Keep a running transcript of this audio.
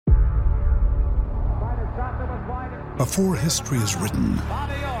Before history is written,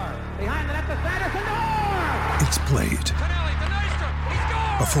 it's played.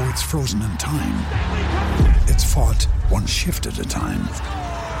 Before it's frozen in time, it's fought one shift at a time.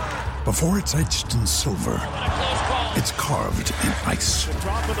 Before it's etched in silver, it's carved in ice.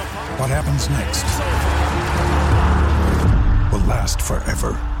 What happens next will last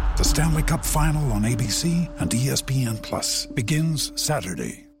forever. The Stanley Cup Final on ABC and ESPN Plus begins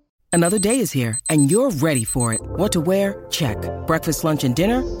Saturday. Another day is here, and you're ready for it. What to wear? Check. Breakfast, lunch, and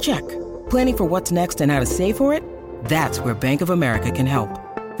dinner? Check. Planning for what's next and how to save for it? That's where Bank of America can help.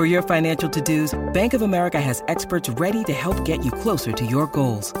 For your financial to-dos, Bank of America has experts ready to help get you closer to your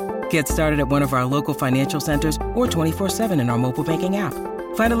goals. Get started at one of our local financial centers or 24/7 in our mobile banking app.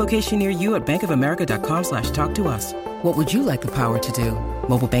 Find a location near you at bankofamerica.com/talktous. What would you like the power to do?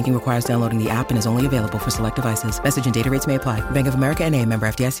 Mobile banking requires downloading the app and is only available for select devices. Message and data rates may apply. Bank of America NA, member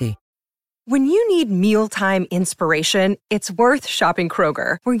FDIC. When you need mealtime inspiration, it's worth shopping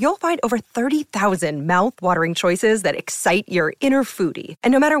Kroger, where you'll find over 30,000 mouth-watering choices that excite your inner foodie.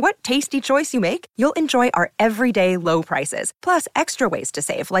 And no matter what tasty choice you make, you'll enjoy our everyday low prices, plus extra ways to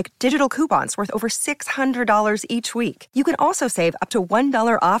save, like digital coupons worth over $600 each week. You can also save up to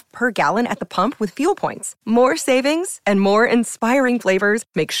 $1 off per gallon at the pump with fuel points. More savings and more inspiring flavors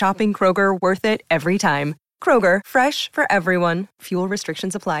make shopping Kroger worth it every time. Kroger, fresh for everyone. Fuel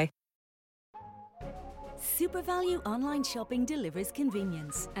restrictions apply. SuperValue online shopping delivers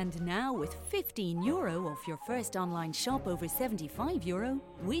convenience. And now with €15 off your first online shop over €75,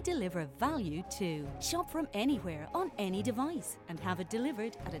 we deliver value too. Shop from anywhere on any device and have it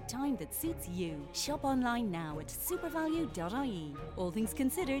delivered at a time that suits you. Shop online now at supervalue.ie. All things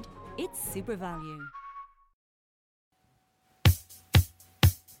considered, it's SuperValue.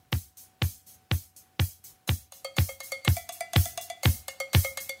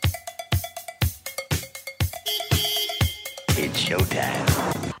 It's showtime.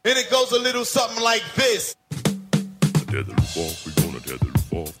 And it goes a little something like this. Tether the off, we gonna tether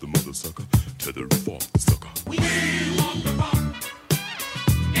off the mother sucker. Tether off the sucker. We want the rock.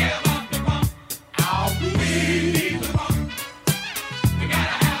 Give up the rock. We need the rock. We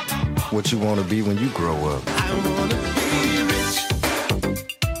gotta have the rock. What you want to be when you grow up? I wanna be rich.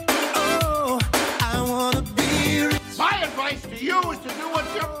 Oh, I wanna be rich. My advice to you is to do what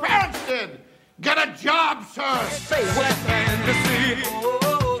your parents did. Get a job, sir. Say what fantasy.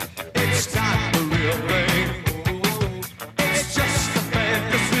 Oh, it's not the real thing. It's just a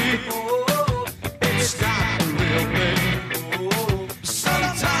fantasy. Oh, it's not the real thing.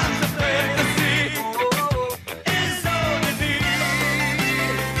 Sometimes the fantasy is all you need.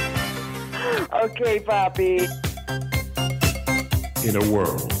 Okay, Poppy. In a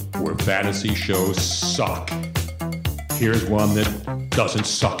world where fantasy shows suck, here's one that doesn't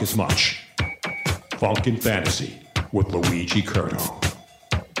suck as much. Funkin' Fantasy with Luigi Curto.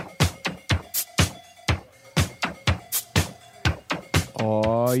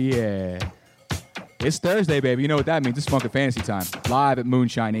 Oh, yeah. It's Thursday, baby. You know what that means. It's Funkin' Fantasy time. Live at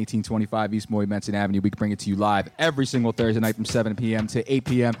Moonshine, 1825 East Moy Benson Avenue. We can bring it to you live every single Thursday night from 7 p.m. to 8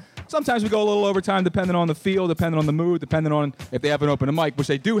 p.m. Sometimes we go a little overtime depending on the field, depending on the mood, depending on if they have an open mic, which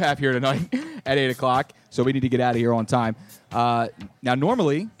they do have here tonight at 8 o'clock. So we need to get out of here on time. Now,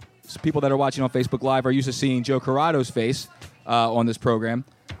 normally, people that are watching on Facebook Live are used to seeing Joe Corrado's face on this program.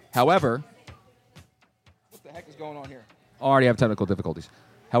 However, what the heck is going on here? Already have technical difficulties.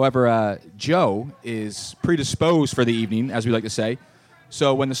 However, Joe is predisposed for the evening, as we like to say.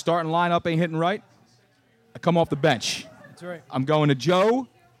 So when the starting lineup ain't hitting right, I come off the bench. That's right. I'm going to Joe,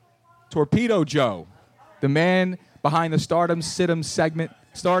 Torpedo Joe, the man behind the Stardom Situm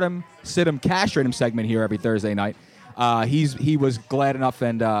Castratum segment here every Thursday night. He was glad enough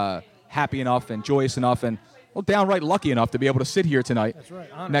and happy enough and joyous enough and downright lucky enough to be able to sit here tonight. That's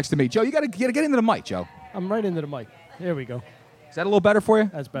right. Next to me. Joe, you got to get into the mic, Joe. I'm right into the mic. There we go. Is that a little better for you?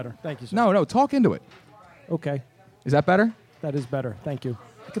 That's better. Thank you, sir. No, talk into it. Okay. Is that better? That is better. Thank you.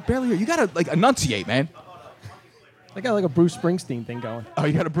 I could barely hear. You got to enunciate, man. I got like a Bruce Springsteen thing going. Oh,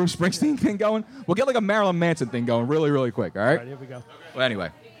 you got a Bruce Springsteen thing going? We'll get like a Marilyn Manson thing going really, really quick, all right? All right, here we go. Well,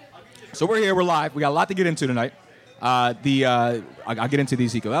 anyway. So we're here. We're live. We got a lot to get into tonight. I'll get into the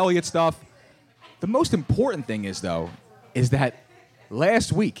Ezekiel Elliott stuff. The most important thing is that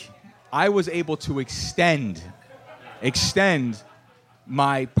last week I was able to extend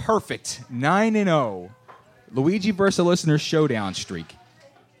my perfect 9-0 Luigi versus the Listeners showdown streak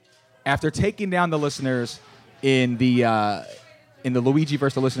after taking down the listeners in the Luigi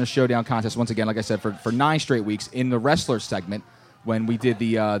versus the Listeners showdown contest once again, like I said, for 9 straight weeks in the wrestler segment when we did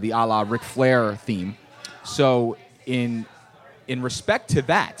the a la Ric Flair theme. So in respect to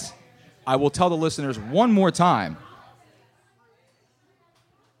that, I will tell the listeners one more time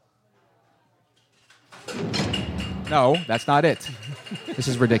No, that's not it. This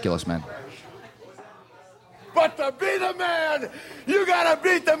is ridiculous, man. But to be the man, you gotta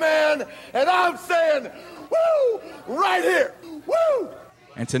beat the man. And I'm saying, woo, right here. Woo!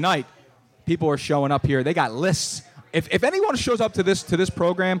 And tonight, people are showing up here. They got lists. If anyone shows up to this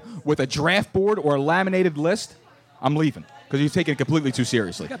program with a draft board or a laminated list, I'm leaving because you're taking it completely too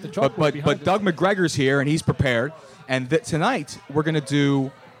seriously. Got the chalkboard But Doug McGregor's here and he's prepared. And tonight we're gonna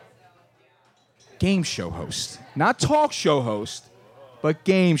do game show host, not talk show host, but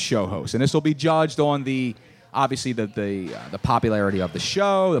game show host. And this will be judged on obviously the popularity of the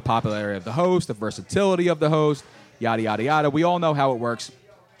show, the popularity of the host, the versatility of the host, yada, yada, yada. We all know how it works.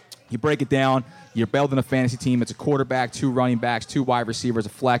 You break it down. You're building a fantasy team. It's a quarterback, 2 running backs, 2 wide receivers, a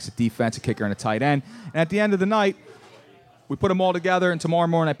flex, a defense, a kicker, and a tight end. And at the end of the night, we put them all together, and tomorrow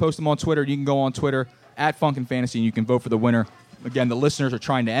morning I post them on Twitter. You can go on Twitter at Funkin' Fantasy, and you can vote for the winner. Again, the listeners are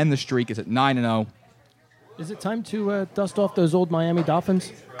trying to end the streak. It's at 9-0. Is it time to dust off those old Miami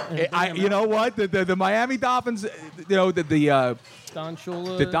Dolphins? You know what? The Miami Dolphins, you know, the Don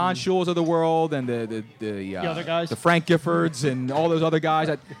Shula, the Don Shules of the world, and the other guys, the Frank Giffords, and all those other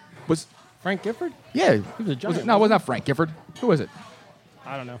guys. Was Frank Gifford? Yeah, he was a giant. No, it was not Frank Gifford. Who was it?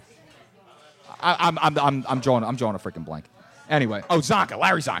 I don't know. I'm drawing a freaking blank. Anyway, Zonka,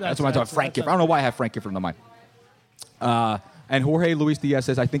 Larry Zonka. That's what I'm talking. Frank Gifford. I don't know why I have Frank Gifford in my mind. And Jorge Luis Diaz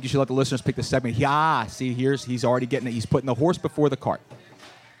says, I think you should let the listeners pick the segment. Yeah, see, he's already getting it. He's putting the horse before the cart.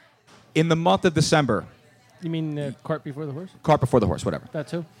 In the month of December. You mean cart before the horse? Cart before the horse, whatever. That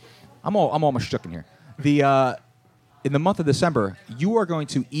too. I'm almost shook in here. In the month of December, you are going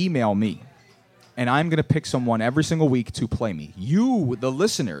to email me, and I'm going to pick someone every single week to play me. You, the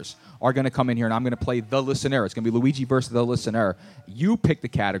listeners, are going to come in here, and I'm going to play the listener. It's going to be Luigi versus the listener. You pick the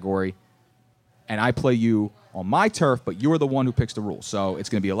category, and I play you on my turf, but you're the one who picks the rules. So it's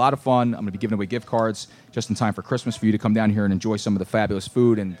going to be a lot of fun. I'm going to be giving away gift cards just in time for Christmas for you to come down here and enjoy some of the fabulous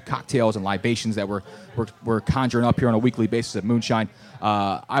food and cocktails and libations that we're conjuring up here on a weekly basis at Moonshine.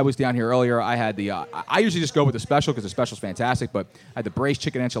 I was down here earlier. I had I usually just go with the special because the special's fantastic, but I had the braised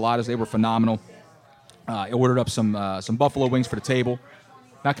chicken enchiladas. They were phenomenal. I ordered up some buffalo wings for the table.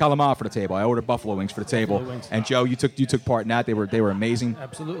 Not calamari for the table. I ordered buffalo wings for the table. And Joe, you took part in that. They were amazing.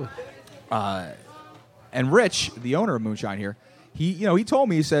 Absolutely. And Rich, the owner of Moonshine here, he told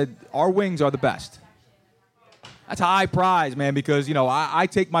me, he said, our wings are the best. That's a high prize, man, because I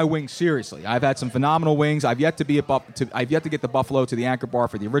take my wings seriously. I've had some phenomenal wings. I've yet to get the Buffalo to the Anchor Bar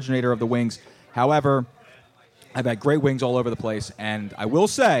for the originator of the wings. However, I've had great wings all over the place, and I will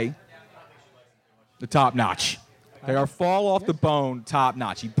say, the top notch. They are fall off the bone, top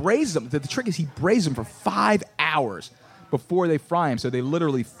notch. He braised them. The trick is he braised them for 5 hours before they fry them, so they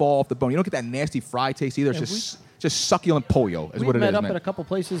literally fall off the bone. You don't get that nasty fry taste either. It's just succulent pollo is what it is, man. We met up at a couple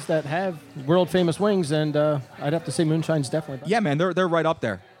places that have world-famous wings, and I'd have to say Moonshine's definitely better. Yeah, man, they're right up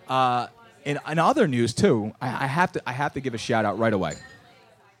there. In other news, too, I have to give a shout-out right away.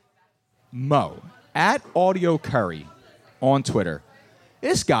 Mo, at Audio Curry on Twitter.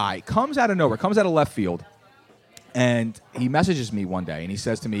 This guy comes out of nowhere, comes out of left field, and he messages me one day, and he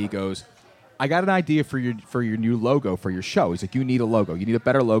says to me, he goes, I got an idea for your new logo for your show. He's like, you need a logo. You need a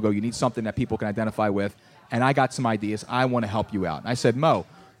better logo. You need something that people can identify with. And I got some ideas. I want to help you out. And I said, Mo,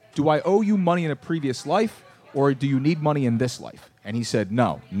 do I owe you money in a previous life, or do you need money in this life? And he said,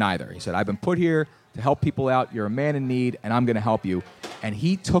 no, neither. He said, I've been put here to help people out. You're a man in need, and I'm going to help you. And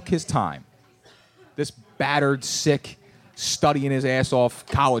he took his time. This battered, sick, studying his ass off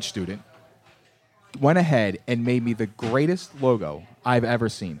college student went ahead and made me the greatest logo I've ever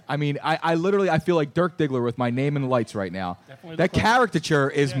seen. I mean, I literally feel like Dirk Diggler with my name in the lights right now. Definitely that caricature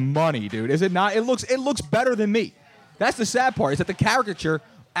is money, dude. Is it not? It looks better than me. That's the sad part, is that the caricature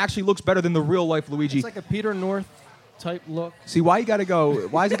actually looks better than the real life Luigi. It's like a Peter North type look. See, why has it got to go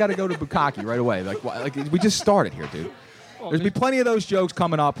to Bukkake right away? Like we just started here, dude. There's be plenty of those jokes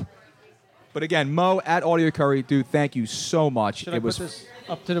coming up. But again, Mo at Audio Curry, dude, thank you so much. Should I put this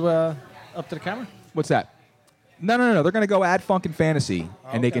up to the camera? What's that? No. They're going to go at Funkin' Fantasy,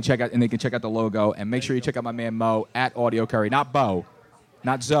 and they can check out the logo. And make sure you check out my man Mo at Audio Curry, not Bo,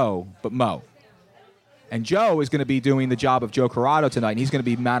 not Zoe, but Mo. And Joe is going to be doing the job of Joe Corrado tonight, and he's going to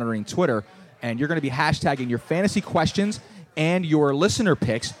be monitoring Twitter. And you're going to be hashtagging your fantasy questions and your listener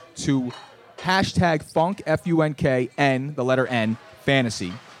picks to hashtag Funk FUNKN, the letter N,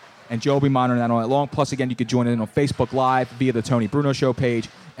 fantasy. And Joe will be monitoring that all night long. Plus, again, you could join in on Facebook Live via the Tony Bruno Show page.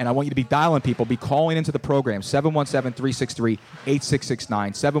 And I want you to be dialing people, be calling into the program,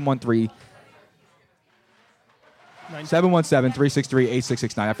 717-363-8669,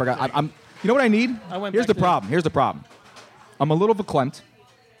 717-363-8669. I forgot. You know what I need? Here's the problem. I'm a little verklempt.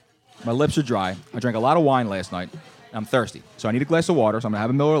 My lips are dry. I drank a lot of wine last night. I'm thirsty. So I need a glass of water, so I'm going to have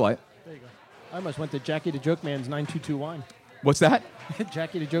a Miller Lite. There you go. I almost went to Jackie the Joke Man's 922 wine. What's that?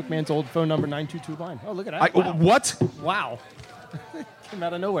 Jackie the Joke Man's old phone number, 922 wine. Oh, look at that. Wow. What? Wow. Came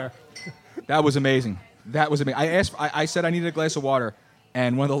out of nowhere. That was amazing. That was amazing. I said I needed a glass of water,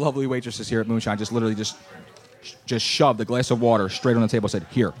 and one of the lovely waitresses here at Moonshine just literally just shoved a glass of water straight on the table and said,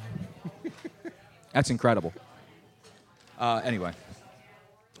 here. That's incredible. Anyway,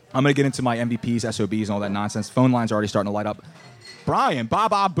 I'm going to get into my MVPs, SOBs, and all that nonsense. Phone lines are already starting to light up. Brian,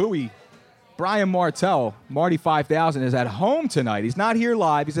 Baba Booey, Brian Martell, Marty 5000 is at home tonight. He's not here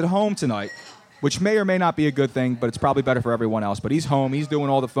live. He's at home tonight, which may or may not be a good thing, but it's probably better for everyone else. But he's home. He's doing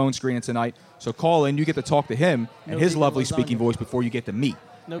all the phone screening tonight. So call in. You get to talk to him and his lovely speaking voice before you get to me.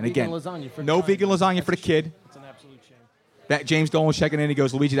 No and vegan again, lasagna for no vegan lasagna for the kid. It's an absolute shame. That James Dolan checking in. He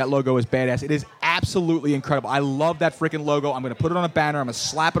goes, Luigi, that logo is badass. It is absolutely incredible. I love that freaking logo. I'm going to put it on a banner. I'm going to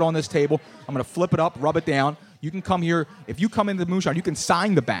slap it on this table. I'm going to flip it up, rub it down. You can come here. If you come into the Moonshine, you can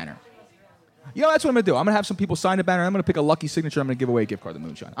sign the banner. You know, that's what I'm going to do. I'm going to have some people sign the banner. I'm going to pick a lucky signature. I'm going to give away a gift card to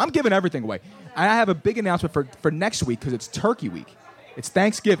Moonshine. I'm giving everything away. And I have a big announcement for next week because it's Turkey Week. It's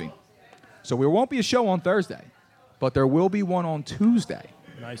Thanksgiving. So there won't be a show on Thursday, but there will be one on Tuesday.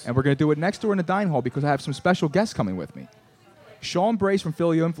 Nice. And we're going to do it next door in the dining hall because I have some special guests coming with me. Sean Brace from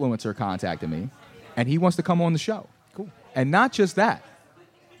Philly Influencer contacted me, and he wants to come on the show. Cool. And not just that.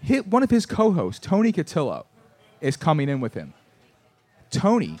 One of his co-hosts, Tony Cotillo, is coming in with him.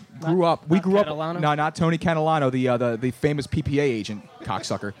 Tony grew up. We grew Catalano? up. No, not Tony Catalano, the famous PPA agent,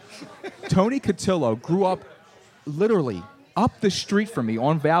 cocksucker. Tony Cotillo grew up literally up the street from me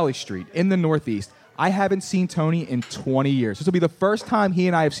on Valley Street in the Northeast. I haven't seen Tony in 20 years. This will be the first time he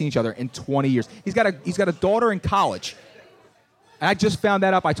and I have seen each other in 20 years. He's got a daughter in college. And I just found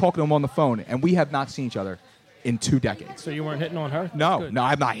that up. I talked to him on the phone, and we have not seen each other in 2 decades. So you weren't hitting on her? No,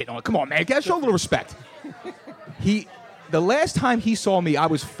 I'm not hitting on her. Come on, man. Show a little respect. The last time he saw me, I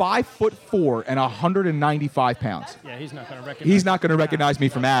was 5'4" and 195 pounds. Yeah, he's not going to recognize. He's not going to recognize me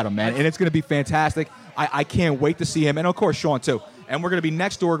from Adam, man. And it's going to be fantastic. I can't wait to see him. And, of course, Sean, too. And we're going to be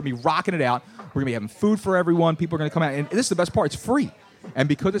next door. We're going to be rocking it out. We're going to be having food for everyone. People are going to come out. And this is the best part. It's free. And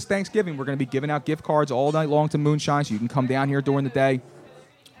because it's Thanksgiving, we're going to be giving out gift cards all night long to Moonshine, so you can come down here during the day,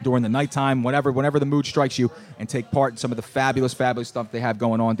 during the nighttime, whenever the mood strikes you, and take part in some of the fabulous stuff they have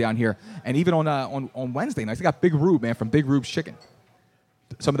going on down here. And even on Wednesday nights, they got Big Rube, man, from Big Rube's Chicken.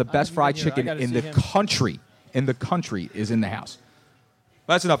 Some of the best fried chicken in the country. In the country is in the house.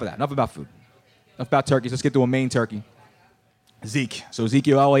 But that's enough of that. Enough about food. Enough about turkeys. Let's get to a main turkey. Zeke. So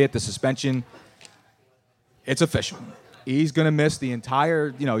Ezekiel Elliott, the suspension, it's official. He's going to miss the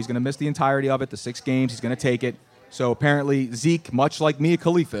entirety of it, the 6 games. He's going to take it. So apparently Zeke, much like Mia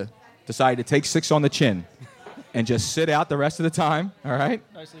Khalifa, decided to take 6 on the chin and just sit out the rest of the time. All right?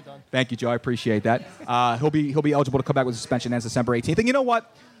 Nicely done. Thank you, Joe. I appreciate that. He'll be eligible to come back with suspension ends December 18th. And you know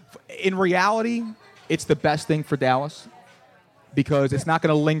what? In reality, it's the best thing for Dallas because it's not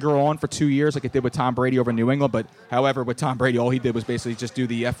going to linger on for 2 years like it did with Tom Brady over New England. But, however, with Tom Brady, all he did was basically just do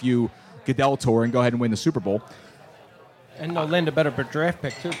the FU Goodell tour and go ahead and win the Super Bowl. And they'll land a better draft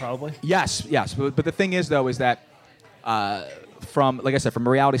pick, too, probably. Yes. But the thing is, though, is that from a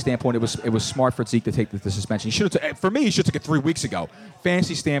reality standpoint, it was smart for Zeke to take the suspension. He should have. For me, he should have took it 3 weeks ago.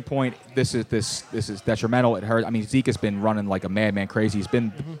 Fantasy standpoint, this is detrimental. It hurt. I mean, Zeke has been running like a madman, crazy. He's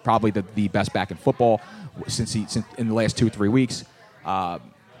been probably the best back in football since in the last 2-3 weeks.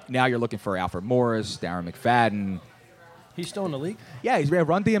 Now you're looking for Alfred Morris, Darren McFadden. He's still in the league? Yeah,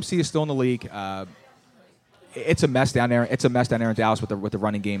 Run DMC is still in the league. It's a mess down there. It's a mess down there in Dallas with the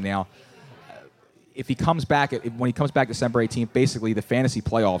running game now. If he comes back, when he comes back December 18th, basically the fantasy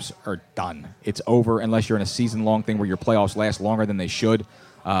playoffs are done. It's over unless you're in a season-long thing where your playoffs last longer than they should.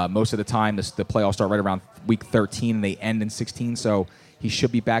 Most of the time, the playoffs start right around week 13 and they end in 16. So he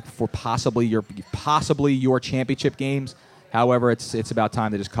should be back for possibly your championship games. However, it's about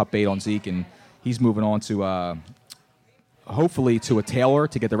time to just cut bait on Zeke, and he's moving on to hopefully to a tailor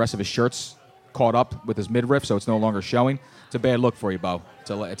to get the rest of his shirts caught up with his midriff, so it's no longer showing. It's a bad look for you, Bo.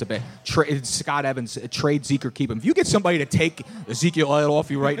 It's a bad Scott Evans, trade Zeke or keep him. If you get somebody to take Ezekiel Elliott off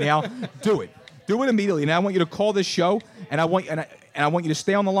you right now, do it. Do it immediately. And I want you to call this show, and I want you to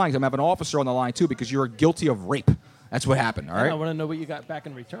stay on the line. I'm going to have an officer on the line, too, because you're guilty of rape. That's what happened, all right? I want to know what you got back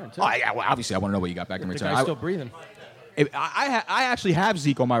in return, too. Well, obviously, I want to know what you got back in return. The guy's still breathing. I actually have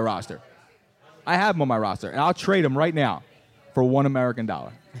Zeke on my roster. I have him on my roster, and I'll trade him right now for $1 American.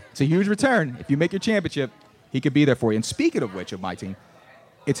 It's a huge return. If you make your championship, he could be there for you. And speaking of which, of my team,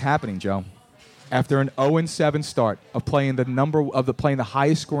 it's happening, Joe. After an 0-7 start of playing the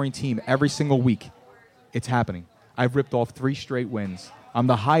highest scoring team every single week, it's happening. I've ripped off 3 straight wins. I'm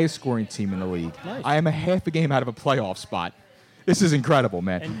the highest scoring team in the league. Nice. I am a half a game out of a playoff spot. This is incredible,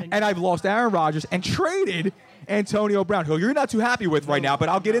 man. And I've lost Aaron Rodgers and traded Antonio Brown, who you're not too happy with right now, but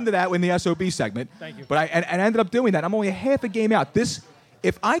I'll get into that in the SOB segment. Thank you. But I ended up doing that. I'm only a half a game out.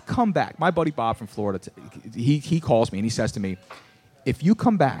 If I come back, my buddy Bob from Florida, he calls me and he says to me, if you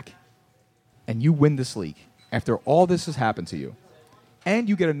come back and you win this league after all this has happened to you, and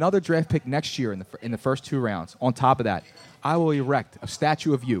you get another draft pick next year in the first 2 rounds, on top of that, I will erect a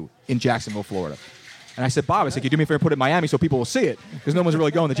statue of you in Jacksonville, Florida. And I said, Bob, can you do me a favor and put it in Miami so people will see it? Because no one's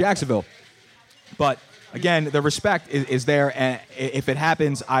really going to Jacksonville. But, again, the respect is there. And if it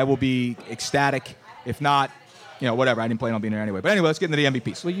happens, I will be ecstatic. If not, whatever. I didn't plan on being there anyway. But anyway, let's get into the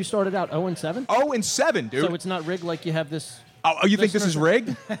MVPs. Well, you started out 0-7? 0-7, dude. So it's not rigged like you have this... Oh, you think this is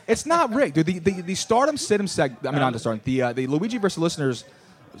rigged? It's not rigged, dude. The Stardom Sit-'em not the Stardom. The Luigi versus Listeners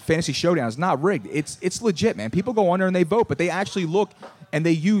Fantasy Showdown is not rigged. It's legit, man. People go on there and they vote, but they actually look and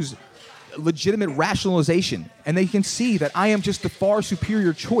they use legitimate rationalization, and they can see that I am just the far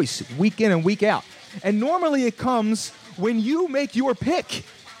superior choice week in and week out. And normally it comes when you make your pick.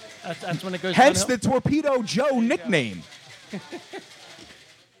 That's when it goes Hence downhill. the Torpedo Joe nickname.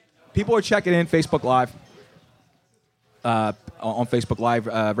 People are checking in Facebook Live. On Facebook Live,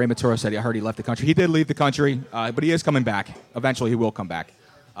 Ray Maturo said, I heard he left the country. He did leave the country, but he is coming back. Eventually, he will come back.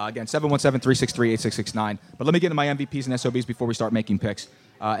 Again, 717-363-8669. But let me get into my MVPs and SOBs before we start making picks.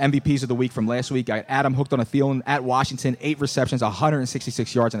 MVPs of the week from last week. I got Adam hooked on a Thielen at Washington, 8 receptions,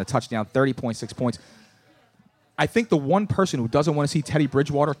 166 yards, and a touchdown, 30.6 points. I think the one person who doesn't want to see Teddy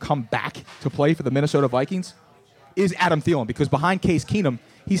Bridgewater come back to play for the Minnesota Vikings is Adam Thielen, because behind Case Keenum,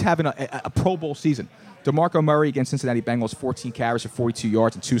 he's having a Pro Bowl season. DeMarco Murray against Cincinnati Bengals, 14 carries for 42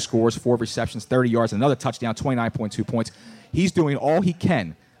 yards and 2 scores, 4 receptions, 30 yards, and another touchdown, 29.2 points. He's doing all he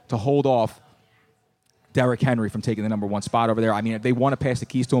can to hold off Derrick Henry from taking the number 1 spot over there. I mean, they want to pass the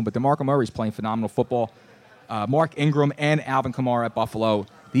keys to him, but DeMarco Murray's playing phenomenal football. Mark Ingram and Alvin Kamara at Buffalo,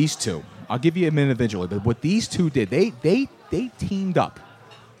 these two. I'll give you them individually, but what these two did, they teamed up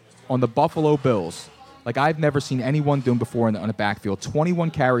on the Buffalo Bills like I've never seen anyone doing before on the backfield. 21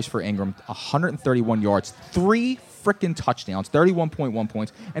 carries for Ingram, 131 yards, 3 freaking touchdowns, 31.1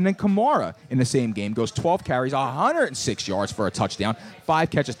 points. And then Kamara in the same game goes 12 carries, 106 yards for a touchdown, 5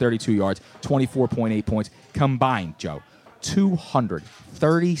 catches, 32 yards, 24.8 points. Combined, Joe,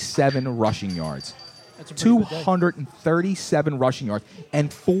 237 rushing yards. 237 rushing yards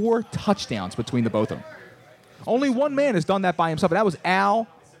and 4 touchdowns between the both of them. Only one man has done that by himself, and that was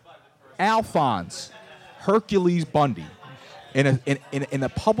Alphonse Hercules Bundy in a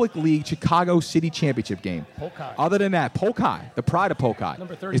public league Chicago City Championship game. Polkai. Other than that, Polkai, the pride of Polkai.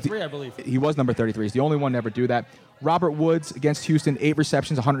 Number 33, I believe. He was number 33. He's the only one to ever do that. Robert Woods against Houston, 8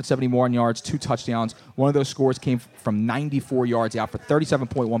 receptions, 171 yards, 2 touchdowns. One of those scores came from 94 yards out for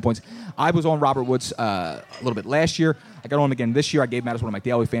 37.1 points. I was on Robert Woods a little bit last year. I got on again this year. I gave him out as one of my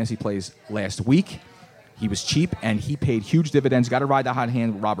daily fantasy plays last week. He was cheap, and he paid huge dividends. Got to ride the hot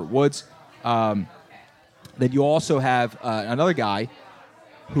hand with Robert Woods. Then you also have another guy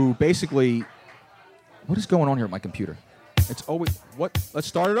who basically... What is going on here with my computer? It's always... What? Let's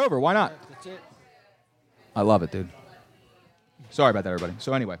start it over. Why not? That's it. I love it, dude. Sorry about that, everybody.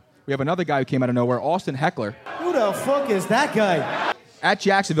 So anyway, we have another guy who came out of nowhere, Austin Heckler. Who the fuck is that guy? At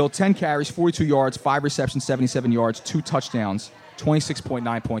Jacksonville, 10 carries, 42 yards, 5 receptions, 77 yards, 2 touchdowns,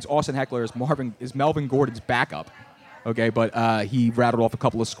 26.9 points. Austin Heckler is Melvin Gordon's backup. Okay, but he rattled off a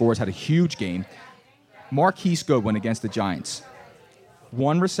couple of scores, had a huge game. Marquise Goodwin against the Giants.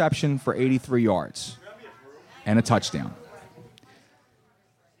 1 reception for 83 yards and a touchdown.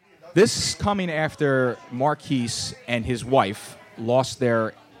 This is coming after Marquise and his wife lost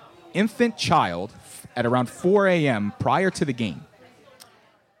their infant child at around 4 a.m. prior to the game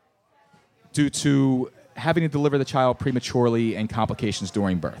due to having to deliver the child prematurely and complications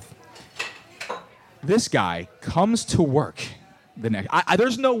during birth. This guy comes to work the next...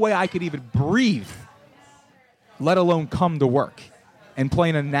 there's no way I could even breathe, let alone come to work and play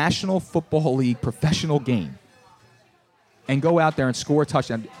in a National Football League professional game and go out there and score a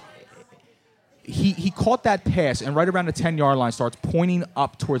touchdown. He caught that pass and right around the 10-yard line starts pointing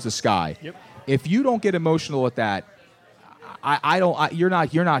up towards the sky. Yep. If you don't get emotional at that, you're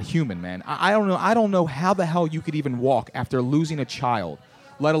not human, man. I don't know how the hell you could even walk after losing a child,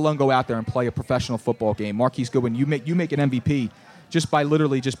 let alone go out there and play a professional football game. Marquise Goodwin, you make an MVP just by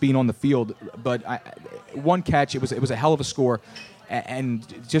literally just being on the field. But 1 catch, it was a hell of a score,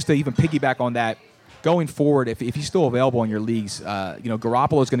 and just to even piggyback on that. Going forward, if he's still available in your leagues,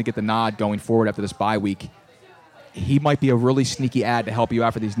 Garoppolo is going to get the nod going forward after this bye week. He might be a really sneaky ad to help you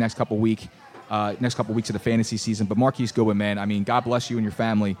out for these next couple weeks. next couple weeks of the fantasy season. But Marquise Goodwin, man, I mean, God bless you and your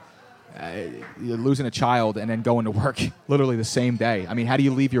family. You're losing a child and then going to work literally the same day. I mean, how do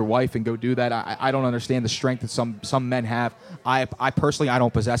you leave your wife and go do that? I don't understand the strength that some men have. I personally, I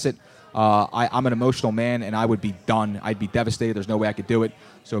don't possess it. I'm an emotional man, and I would be done. I'd be devastated. There's no way I could do it.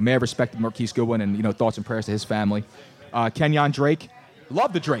 So may I respect Marquise Goodwin, and thoughts and prayers to his family. Kenyon Drake,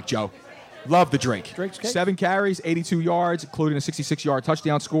 love the Drake, Joe. Love the Drake. Drake's cake. 7 carries, 82 yards, including a 66-yard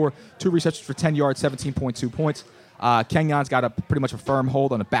touchdown score. 2 receptions for 10 yards, 17.2 points. Kenyon's got pretty much a firm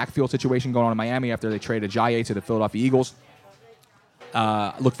hold on a backfield situation going on in Miami after they traded Ajayi to the Philadelphia Eagles.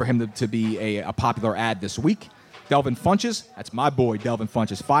 Look for him to be a popular ad this week. Delvin Funches, that's my boy, Delvin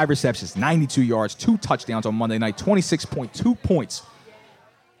Funches. 5 receptions, 92 yards, 2 touchdowns on Monday night, 26.2 points.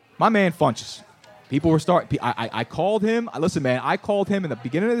 My man Funches. People were starting. I called him. Listen, man, I called him in the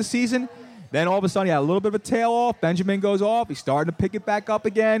beginning of the season. Then all of a sudden, he had a little bit of a tail off. Benjamin goes off. He's starting to pick it back up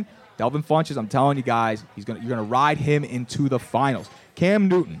again. Delvin Funches, I'm telling you guys, you're gonna ride him into the finals. Cam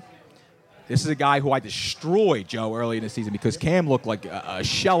Newton. This is a guy who I destroyed, Joe, early in the season because Cam looked like a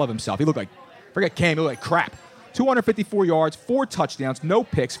shell of himself. He looked like, forget Cam, he looked like crap. 254 yards, 4 touchdowns, no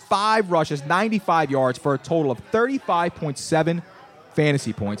picks, 5 rushes, 95 yards for a total of 35.7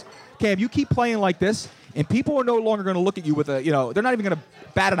 fantasy points. Cam, you keep playing like this, and people are no longer going to look at you with a, they're not even going to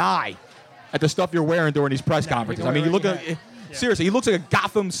bat an eye at the stuff you're wearing during these press conferences. I mean, you look at, seriously, he looks like a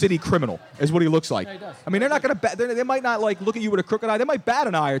Gotham City criminal is what he looks like. Yeah, he does. I mean, they're not going to they might not look at you with a crooked eye. They might bat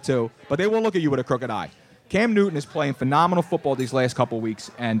an eye or two, but they won't look at you with a crooked eye. Cam Newton is playing phenomenal football these last couple of weeks,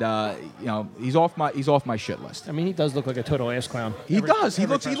 and he's off my shit list. I mean, he does look like a total ass clown. He does. He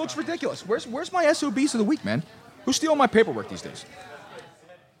looks ridiculous. Where's my SOBs of the week, man? Who's stealing my paperwork these days?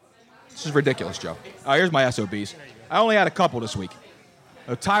 This is ridiculous, Joe. Here's my SOBs. I only had a couple this week.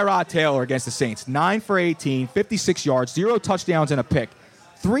 Tyrod Taylor against the Saints, 9 for 18, 56 yards, 0 touchdowns and a pick,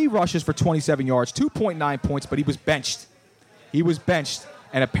 3 rushes for 27 yards, 2.9 points, but he was benched. He was benched,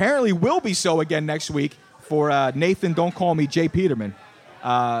 and apparently will be so again next week for Nathan, don't call me Jay Peterman,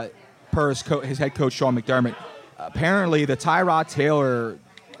 per his head coach, Sean McDermott. Apparently, the Tyrod Taylor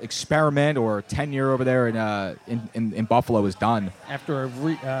experiment or tenure over there in Buffalo is done. After a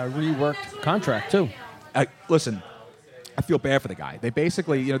reworked contract, too. Listen, I feel bad for the guy. They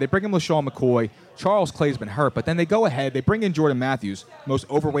basically, they bring in LaShawn McCoy. Charles Clay's been hurt, but then they go ahead, they bring in Jordan Matthews, most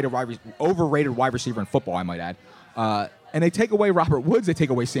overrated wide receiver in football, I might add. And they take away Robert Woods, they take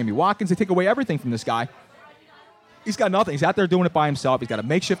away Sammy Watkins, they take away everything from this guy. He's got nothing. He's out there doing it by himself. He's got a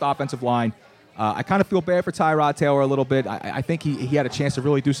makeshift offensive line. I kind of feel bad for Tyrod Taylor a little bit. I think he had a chance to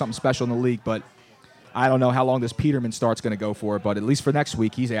really do something special in the league, but I don't know how long this Peterman start's going to go for, but at least for next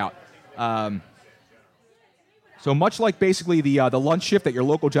week, he's out. So much like basically the lunch shift at your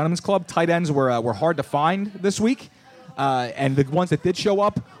local gentleman's club, tight ends were hard to find this week, and the ones that did show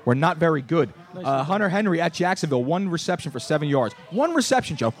up were not very good. Hunter Henry at Jacksonville, 1 reception for 7 yards. 1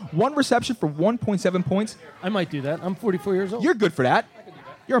 reception, Joe. 1 reception for 1.7 points. I might do that. I'm 44 years old. You're good for that.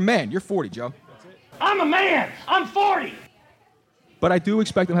 You're a man. You're 40, Joe. I'm a man. I'm 40. But I do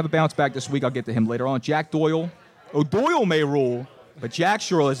expect him to have a bounce back this week. I'll get to him later on. Jack Doyle. Doyle may rule, but Jack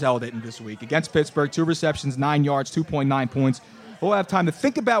sure as hell didn't this week. Against Pittsburgh, 2 receptions, 9 yards, 2.9 points. We'll have time to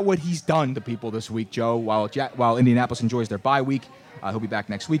think about what he's done to people this week, Joe, while Indianapolis enjoys their bye week. He'll be back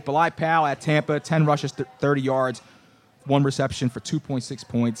next week. Bilal Powell at Tampa, 10 rushes, 30 yards, 1 reception for 2.6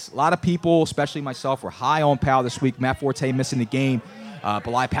 points. A lot of people, especially myself, were high on Powell this week. Matt Forte missing the game.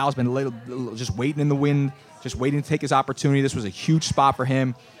 Bilal Powell's been just waiting in the wind, just waiting to take his opportunity. This was a huge spot for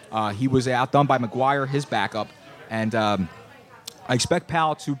him. He was outdone by McGuire, his backup. And I expect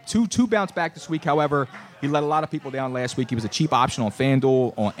Powell to bounce back this week. However, he let a lot of people down last week. He was a cheap option on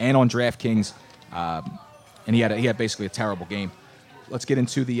FanDuel and on DraftKings. And he had basically a terrible game. Let's get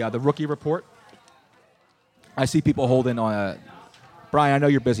into the rookie report. I see people holding on. Brian, I know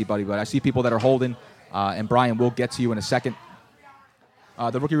you're busy, buddy, but I see people that are holding. And Brian, we'll get to you in a second.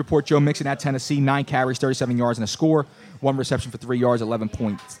 The rookie report, Joe Mixon at Tennessee, 9 carries, 37 yards, and a score. 1 reception for 3 yards, 11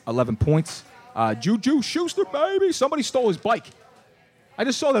 points. Juju Schuster, baby. Somebody stole his bike. I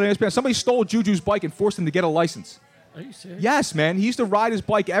just saw that on ESPN. Somebody stole Juju's bike and forced him to get a license. Are you serious? Yes, man. He used to ride his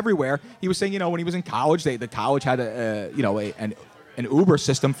bike everywhere. He was saying, when he was in college, the college had an Uber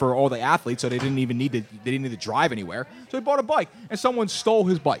system for all the athletes, so they didn't need to drive anywhere. So he bought a bike, and someone stole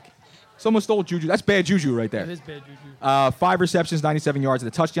his bike. Someone stole Juju. That's bad Juju right there. That is bad Juju. 5 receptions, 97 yards,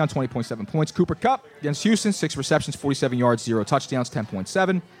 and a touchdown, 20.7 points. Cooper Kupp against Houston, 6 receptions, 47 yards, 0 touchdowns,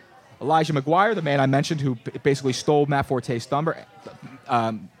 10.7. Elijah McGuire, the man I mentioned, who basically stole Matt Forte's thunder,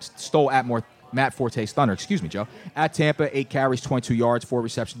 Matt Forte's thunder, excuse me, Joe. At Tampa, 8 carries, 22 yards, 4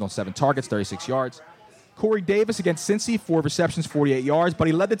 receptions on 7 targets, 36 yards. Corey Davis against Cincy, 4 receptions, 48 yards, but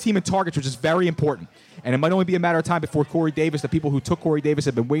he led the team in targets, which is very important. And it might only be a matter of time before Corey Davis, the people who took Corey Davis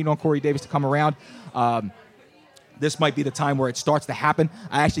have been waiting on Corey Davis to come around. This might be the time where it starts to happen.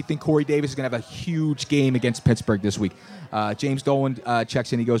 I actually think Corey Davis is going to have a huge game against Pittsburgh this week. James Dolan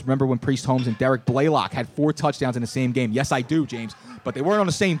checks in. He goes, remember when Priest Holmes and Derek Blaylock had 4 touchdowns in the same game? Yes, I do, James. But they weren't on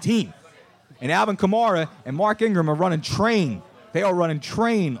the same team. And Alvin Kamara and Mark Ingram are running train. They are running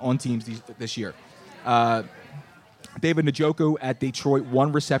train on teams this year. David Njoku at Detroit,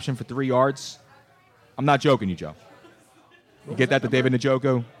 1 reception for 3 yards. I'm not joking you, Joe. You get that, the David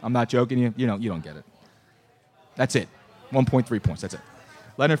Njoku? I'm not joking you. You don't get it. That's it. 1.3 points. That's it.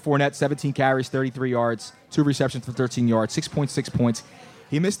 Leonard Fournette, 17 carries, 33 yards, 2 receptions for 13 yards, 6.6 points.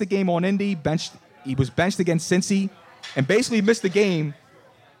 He missed the game on Indy. He was benched against Cincy, and basically missed the game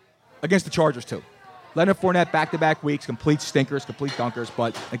against the Chargers too. Leonard Fournette, back-to-back weeks, complete stinkers, complete dunkers.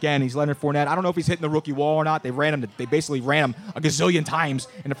 But again, he's Leonard Fournette. I don't know if he's hitting the rookie wall or not. They basically ran him a gazillion times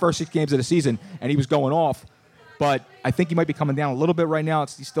in the first 6 games of the season, and he was going off. But I think he might be coming down a little bit right now.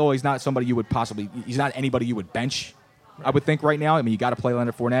 He's not somebody you would he's not anybody you would bench, I would think, right now. I mean, you got to play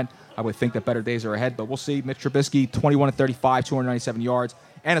Leonard Fournette. I would think that better days are ahead, but we'll see. Mitch Trubisky, 21-35, 297 yards,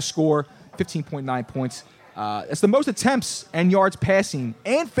 and a score, 15.9 points. It's the most attempts and yards passing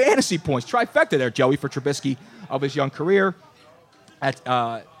and fantasy points. Trifecta there, Joey, for Trubisky of his young career. And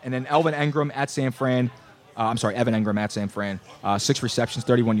then Evan Engram at San Fran. 6 receptions,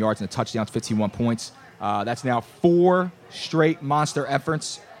 31 yards, and a touchdown, 51 points. That's now 4 straight monster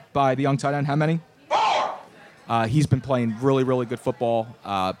efforts by the young tight end. How many? 4! He's been playing really, really good football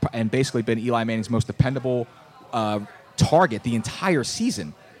and basically been Eli Manning's most dependable target the entire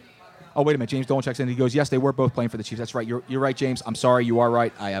season. Oh, wait a minute. James Dolan checks in. He goes, yes, they were both playing for the Chiefs. That's right. You're right, James. I'm sorry. You are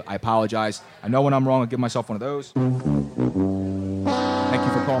right. I apologize. I know when I'm wrong. I'll give myself one of those. Thank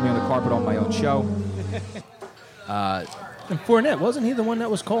you for calling me on the carpet on my own show. And Fournette, wasn't he the one that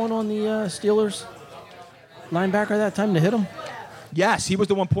was calling on the Steelers linebacker that time to hit him? Yes, he was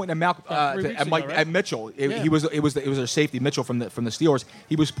the one pointing at Mitchell. It was their safety, Mitchell from the Steelers.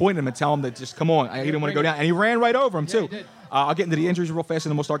 He was pointing him and telling him to just come on. He didn't want to go down, and he ran right over him too. I'll get into the injuries real fast,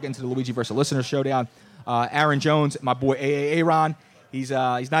 and then we'll start getting to the Luigi versus Listener showdown. Aaron Jones, my boy Aaron, he's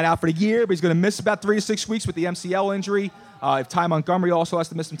not out for the year, but he's going to miss about 3 to 6 weeks with the MCL injury. If Ty Montgomery also has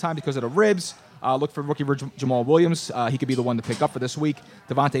to miss some time because of the ribs. Look for rookie Jamal Williams. He could be the one to pick up for this week.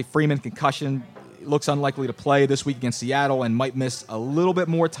 Devontae Freeman, concussion. Looks unlikely to play this week against Seattle and might miss a little bit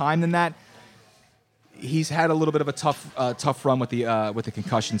more time than that. He's had a little bit of a tough run with the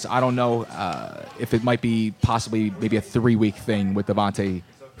concussions. I don't know if it might be possibly maybe a 3-week thing with Devontae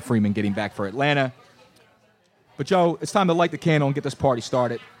Freeman getting back for Atlanta. But, Joe, it's time to light the candle and get this party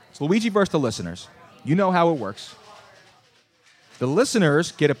started. It's Luigi versus the listeners. You know how it works. The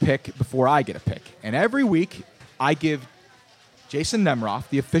listeners get a pick before I get a pick. And every week, I give Jason Nemiroff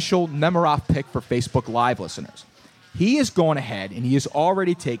the official Nemiroff pick for Facebook Live listeners. He has gone ahead, and he has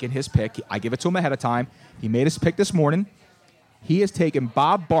already taken his pick. I give it to him ahead of time. He made his pick this morning. He has taken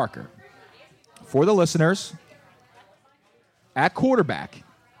Bob Barker for the listeners at quarterback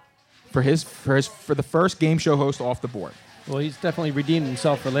for the first game show host off the board. Well, he's definitely redeemed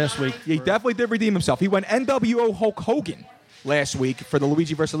himself for last week. He definitely did redeem himself. He went NWO Hulk Hogan last week for the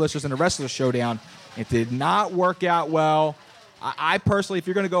Luigi versus Listeners and the Wrestler Showdown. It did not work out well. I personally, if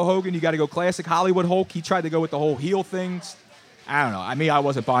you're going to go Hogan, you got to go classic Hollywood Hulk. He tried to go with the whole heel things. I don't know. I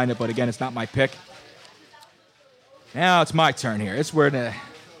wasn't buying it, but again, it's not my pick. Now it's my turn here. It's where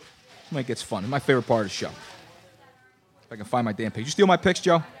it gets fun. It's my favorite part of the show. If I can find my damn picks. You steal my picks,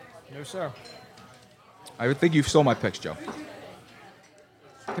 Joe? No, sir. I would think you stole my picks, Joe.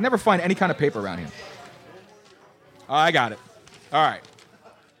 I can never find any kind of paper around here. Oh, I got it. All right.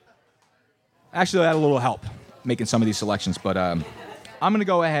 Actually, I had a little help making some of these selections, but I'm going to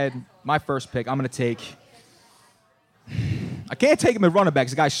go ahead. My first pick, I'm going to take. I can't take him at running back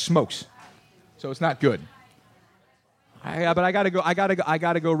because the guy smokes, so it's not good. But I got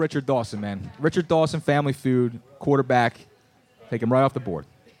to go. Richard Dawson, man. Richard Dawson, Family Feud, quarterback. Take him right off the board.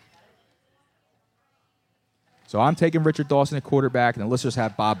 So I'm taking Richard Dawson at quarterback, and the listeners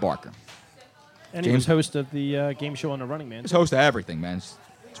have Bob Barker. And he was host of the game show on the Running Man. He's host of everything, man.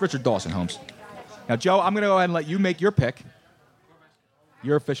 It's Richard Dawson, Holmes. Now, Joe, I'm going to go ahead and let you make your pick.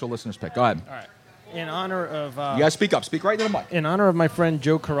 Your official listener's pick. Go ahead. All right. In honor of... you guys speak up. Speak right into the mic. In honor of my friend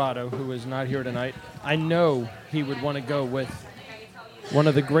Joe Corrado, who is not here tonight, I know he would want to go with one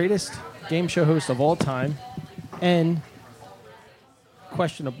of the greatest game show hosts of all time, and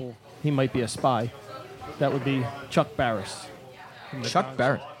questionable, he might be a spy. That would be Chuck Barris. Chuck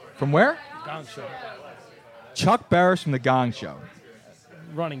Barris. From where? Gong Show. Chuck Barris from the Gong Show.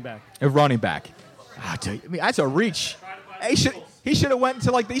 Running back. A running back. That's a reach. He should have went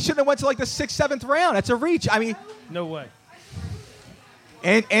to like the 6th, 7th round. That's a reach. I mean, no way.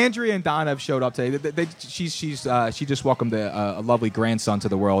 And Andrea and Donna have showed up today. She just welcomed a lovely grandson to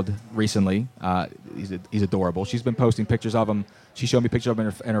the world recently. He's adorable. She's been posting pictures of him. She showed me pictures of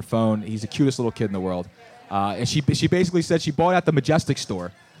him in her phone. He's the cutest little kid in the world. And she basically said she bought at the Majestic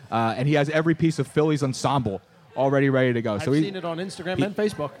store, and he has every piece of Phillies ensemble already ready to go. I've seen it on Instagram and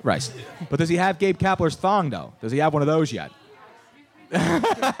Facebook. Right. But does he have Gabe Kapler's thong though? Does he have one of those yet? He's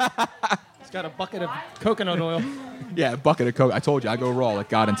got a bucket of coconut oil. Yeah, a bucket of Coke. I told you, I go raw like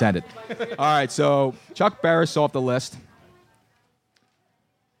God intended. All right, so Chuck Barris off the list.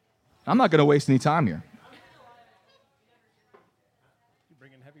 I'm not going to waste any time here. You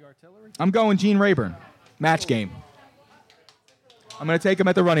bringing heavy artillery? I'm going Gene Rayburn. Match game. I'm going to take him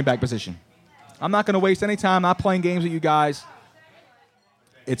at the running back position. I'm not going to waste any time. Not playing games with you guys.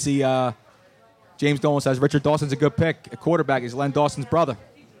 It's the James Dolan says Richard Dawson's a good pick. A quarterback is Len Dawson's brother.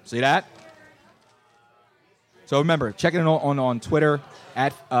 See that? So remember, check it on Twitter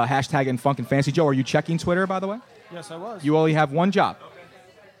at hashtag in Funkin' Fantasy. Joe, are you checking Twitter, by the way? Yes, I was. You only have one job.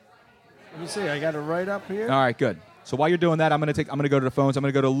 Let me see. I got it right up here. All right, good. So while you're doing that, I'm gonna go to the phones. I'm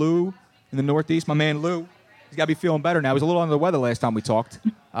gonna go to Lou in the Northeast. My man Lou. He's got to be feeling better now. He was a little under the weather last time we talked.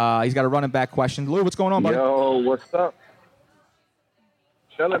 He's got a running back question. Lou, what's going on, buddy? Yo, what's up?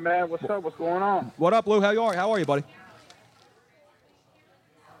 Chillin', man. What's up? What's going on? What up, Lou? How are you, buddy?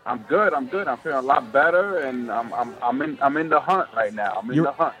 I'm good. I'm feeling a lot better, and I'm in the hunt right now. I'm in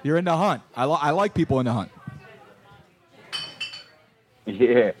the hunt. You're in the hunt. I like people in the hunt.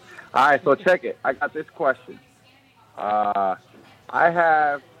 Yeah. All right. So check it. I got this question. I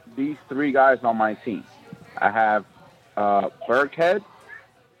have these three guys on my team. I have Burkhead,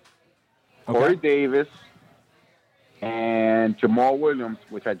 Corey Davis, and Jamal Williams,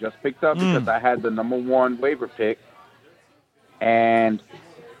 which I just picked up because I had the #1 waiver pick. And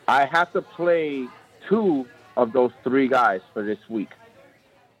I have to play 2 of those 3 guys for this week.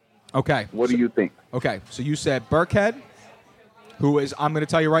 Okay. What do you think? Okay. So you said Burkhead, who is, I'm going to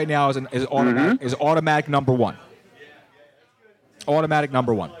tell you right now, is automatic #1. Automatic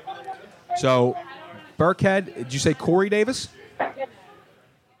 #1. So Burkhead, did you say Corey Davis?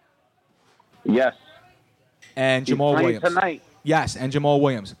 Yes. And Jamal Williams. Tonight. Yes, and Jamal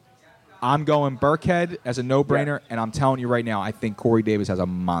Williams. I'm going Burkhead as a no-brainer, and I'm telling you right now, I think Corey Davis has a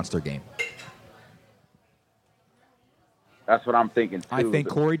monster game. That's what I'm thinking, too. I think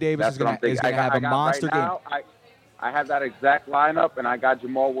Corey Davis is going to have a monster game. I have that exact lineup, and I got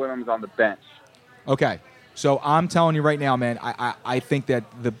Jamal Williams on the bench. Okay. So I'm telling you right now, man, I think that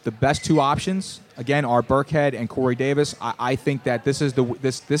the best 2 options, again, are Burkhead and Corey Davis. I think that this is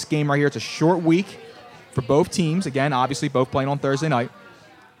this game right here. It's a short week for both teams. Again, obviously, both playing on Thursday night.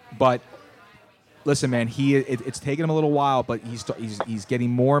 But listen, man, it's taken him a little while, but he's getting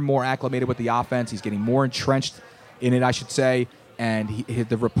more and more acclimated with the offense. He's getting more entrenched in it, I should say, and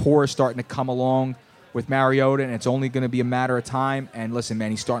the rapport is starting to come along with Mariota, and it's only going to be a matter of time. And listen,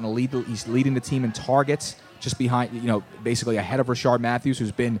 man, he's starting to lead. He's leading the team in targets, just behind, basically ahead of Rashard Matthews,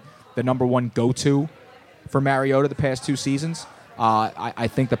 who's been the #1 go-to for Mariota the past 2 seasons. I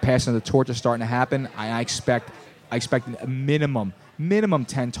think the passing of the torch is starting to happen. I expect a minimum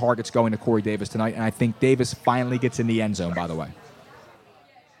 10 targets going to Corey Davis tonight, and I think Davis finally gets in the end zone, by the way.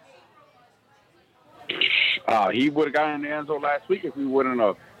 He would have gotten in the end zone last week if we wouldn't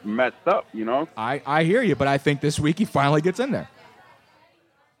have messed up, I hear you, but I think this week he finally gets in there.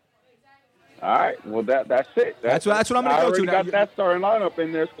 All right. Well, that's it. That's what I'm going to go to. I already got that starting lineup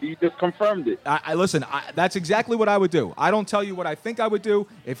in there, so you just confirmed it. Listen, that's exactly what I would do. I don't tell you what I think I would do.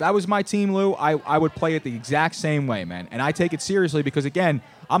 If that was my team, Lou, I would play it the exact same way, man. And I take it seriously because, again,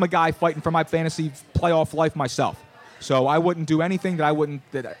 I'm a guy fighting for my fantasy playoff life myself. So I wouldn't do anything I wouldn't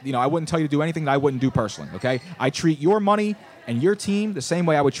tell you to do anything that I wouldn't do personally, okay? I treat your money and your team the same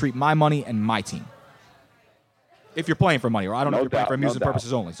way I would treat my money and my team. If you're playing for money, or I don't know if you're playing for amusement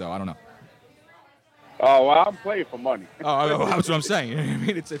purposes only, so I don't know. Oh, well, I'm playing for money. Oh, that's what I'm saying. I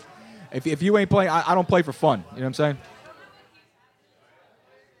mean, it's if you ain't playing, I don't play for fun. You know what I'm saying?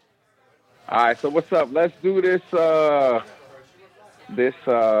 All right, so what's up? Let's do this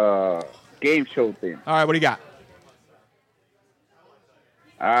game show thing. All right, what do you got?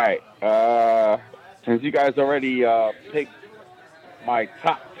 All right. Since you guys already picked my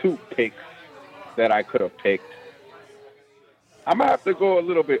top 2 picks that I could have picked, I'm going to have to go a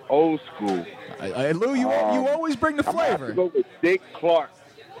little bit old school. Lou, you always bring the flavor. I'm going to have to go with Dick Clark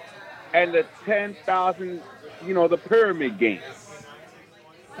and the 10,000, the pyramid game.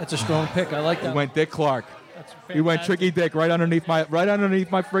 That's a strong pick. I like that. Went Dick Clark. He went tricky dick right underneath my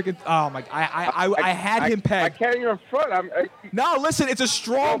freaking. Oh my! I had him pegged. I can't even front. No, listen, it's a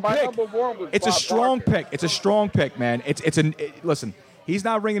strong my pick. number one was It's a Bob strong Barker. pick. It's a strong pick, man. Listen, he's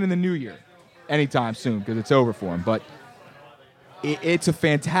not ringing in the new year anytime soon because it's over for him. But it's a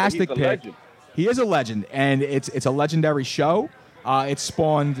fantastic He's a pick. legend. He is a legend, and it's a legendary show. It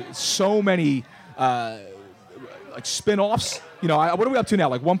spawned so many like spin-offs. You know, what are we up to now?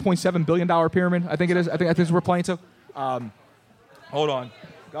 Like $1.7 billion pyramid, I think it is. I think we're playing to. Hold on.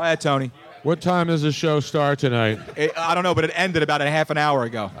 Go ahead, Tony. What time does the show start tonight? I don't know, but it ended about a half an hour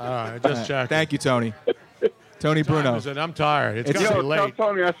ago. All right, just checking. Thank you, Tony. Tony Bruno. I'm tired. It's got to be late. Tell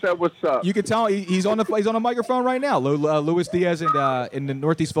Tony I said what's up. You can tell he's on the microphone right now. Louis Diaz in the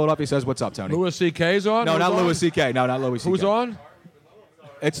Northeast Philadelphia says, "What's up, Tony?" Louis C.K.'s on? No, Who's not on? Louis C.K. No, not Louis C.K. Who's on?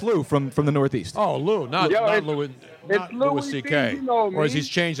 It's Lou from the Northeast. Oh, Lou, not Louis. Not Louis C.K. you know Or has me. he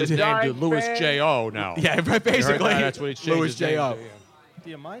changed his The name to Giants Louis fan. J.O. now? Yeah, You heard basically. that? That's what he's changed Louis his name J.O. to, yeah. Do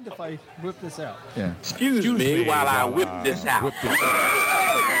you mind if I whip this out? Yeah. Excuse me while I whip this out.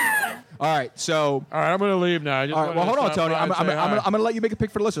 All right, so. All right, I'm going to leave now. I just All right, well, wanted hold to on, stop Tony. by and I'm say hi. going to let you make a pick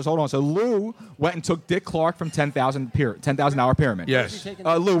for the listeners. Hold on. So Lou went and took Dick Clark from 10,000 Pyramid. Yes.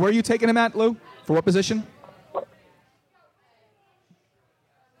 Lou, where are you taking him at, Lou? For what position?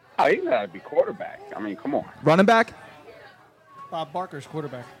 Oh, he's got to be quarterback. I mean, come on. Running back? Bob Barker's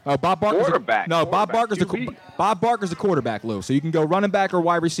quarterback. Oh, Bob Barker's Quarterback. Bob Barker's QB. Bob Barker's the quarterback, Lou. So you can go running back or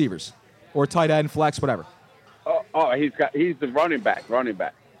wide receivers, or tight end, flex, whatever. He's the running back.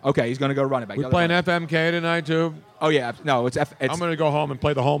 Okay, he's going to go running back. We playing FMK tonight, too? Oh yeah, no, it's I'm going to go home and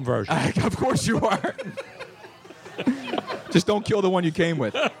play the home version. Of course you are. Just don't kill the one you came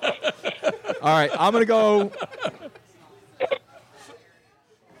with. All right, I'm going to go.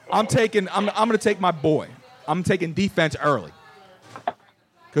 I'm going to take my boy. I'm taking defense early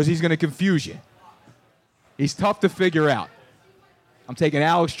because he's going to confuse you. He's tough to figure out. I'm taking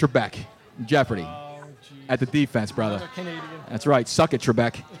Alex Trebek, Jeopardy, at the defense, brother. That's right. Suck it,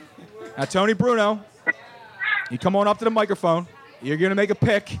 Trebek. Now, Tony Bruno, you come on up to the microphone. You're going to make a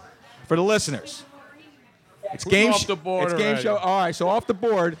pick for the listeners. It's Who's game off the board It's game already? show. All right, so off the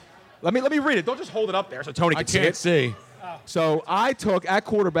board. Let me read it. Don't just hold it up there so Tony can I can't see it. see. So I took at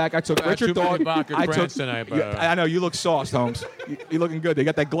quarterback. I took I had Richard too many Dawson. vodka I brands tonight, but, I know you look sauced, Holmes. You're looking good. They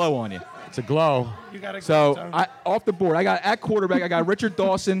got that glow on you. It's a glow. So off the board, I got at quarterback. I got Richard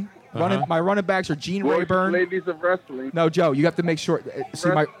Dawson. My running backs are Gene Rayburn. Ladies of wrestling. No, Joe, you have to make sure. See,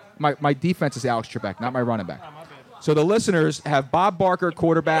 my defense is Alex Trebek, not my running back. So the listeners have Bob Barker,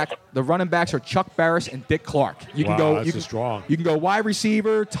 quarterback. The running backs are Chuck Barris and Dick Clark. You can Wow, go. that's strong. You can go wide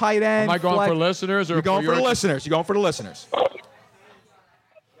receiver, tight end. Am I going flex. for listeners or You're going for for the your- listeners. You're going for the listeners.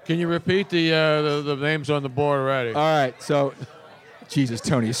 Can you repeat the names on the board already? All right, so Jesus,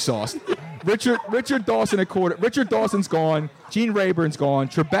 Tony is sauced. Richard Dawson at quarter. Richard Dawson's gone. Gene Rayburn's gone.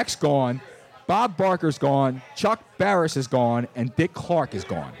 Trebek's gone. Bob Barker's gone. Chuck Barris is gone, and Dick Clark is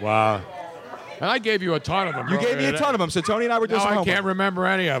gone. Wow. And I gave you a ton of them. You gave me a ton of them, so Tony and I were doing Now some I homework. can't remember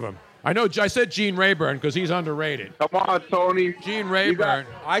any of them. I said Gene Rayburn because he's underrated. Come on, Tony. Gene Rayburn.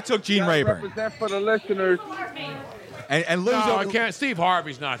 I took Gene Rayburn. Represent for the listeners. And Lou's No, I can't. Steve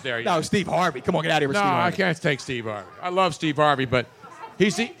Harvey's not there yet. No, Steve Harvey. Come on, get out of here with No, Steve I Harvey. can't take Steve Harvey. I love Steve Harvey, but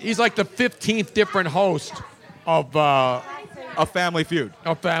he's like the 15th different host of Family Feud.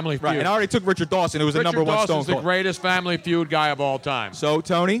 Of Family Feud. Right, and I already took Richard Dawson, who was the number one Stone Dawson's the Cold. greatest Family Feud guy of all time. So,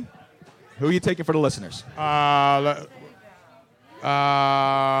 Tony, who are you taking for the listeners? Wait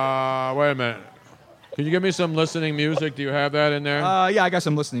a minute. Can you give me some listening music? Do you have that in there? Yeah, I got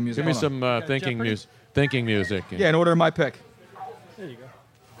some listening music. Give me Hold on. some thinking music. Thinking music. Yeah, in order of my pick. There you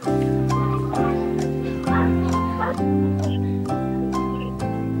go.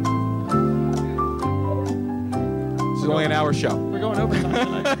 This is only an hour show. We're going overtime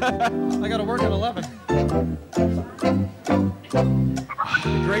tonight. I got to work at 11.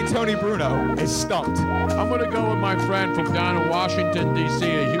 The great Tony Bruno is stumped. I'm going to go with my friend from down in Washington, D.C.,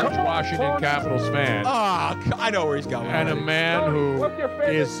 a huge Washington Capitals fan. I know where he's going. And a man who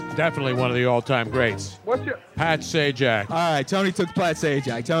is definitely one of the all-time greats. What's your Pat Sajak. All right, Tony took Pat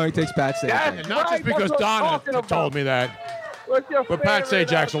Sajak. Tony takes Pat Sajak. And not just because Donna told me that, What's your but Pat favorite,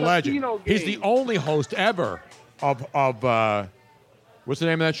 Sajak's a legend. casino He's the game? only host ever of what's the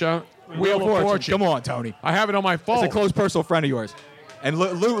name of that show? Wheel of Fortune. Come on, Tony. I have it on my phone. It's a close personal friend of yours. And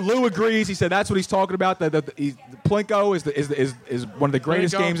Lou agrees. He said that's what he's talking about. The Plinko is one of the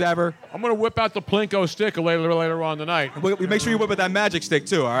greatest Plinko. games ever. I'm going to whip out the Plinko stick later on tonight. We make sure you whip out that magic stick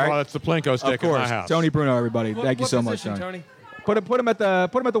too. All right. Well, that's the Plinko stick Of course. in my house. Tony Bruno, everybody. Thank you so much, Tony. Put him at the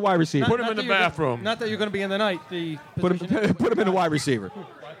wide receiver. Put him in the bathroom. Not that you're going to be in the night. Put him in the wide receiver.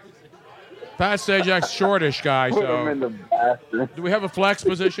 Pat Sajak's shortish guy. Put him So in the bastard. do we have a flex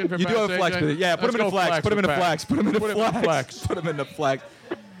position for You Pat do have a flex Sajak? position. Yeah, put him in the flex. Put him in the flex. Put him in the flex. Put him in the flex.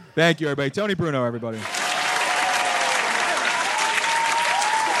 Thank you, everybody. Tony Bruno, everybody.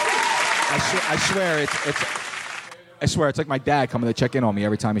 I swear it's like my dad coming to check in on me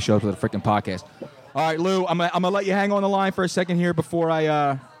every time he shows up with a freaking podcast. All right, Lou, I'm gonna let you hang on the line for a second here before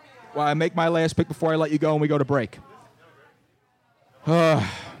I make my last pick before I let you go and we go to break. All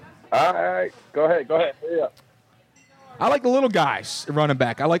right, go ahead. Yeah. I like the little guys running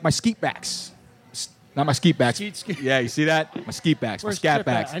back. I like my skeet backs. Not my skeet backs. Skeet. Yeah, you see that? My skeet backs, Where's my scat Chip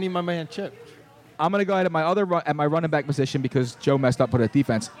backs. at? I need my man Chip. I'm gonna go ahead at my running back position because Joe messed up with a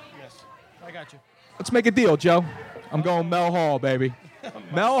defense. Yes, I got you. Let's make a deal, Joe. I'm going Mel Hall, baby.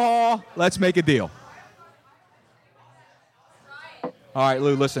 Mel Hall, let's make a deal. All right,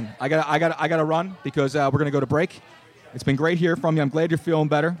 Lou, listen. I gotta run because we're gonna go to break. It's been great hearing from you. I'm glad you're feeling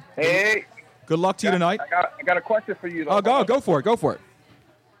better. Hey. Good luck to you tonight. I got a question for you, though. Oh, go for it.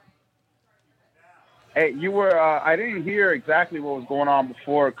 Hey, you were. I didn't hear exactly what was going on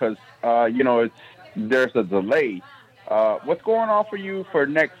before because there's a delay. What's going on for you for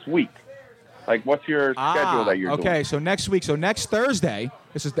next week? Like, what's your schedule that you're doing? Okay, so next week, next Thursday.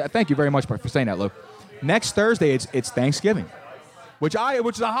 Thank you very much for saying that, Lou. Next Thursday, it's Thanksgiving, which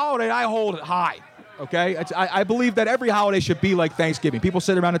is a holiday I hold high. Okay, I believe that every holiday should be like Thanksgiving. People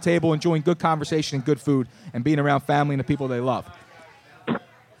sit around the table enjoying good conversation and good food and being around family and the people they love. But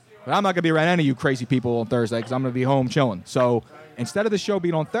I'm not going to be around any of you crazy people on Thursday because I'm going to be home chilling. So instead of the show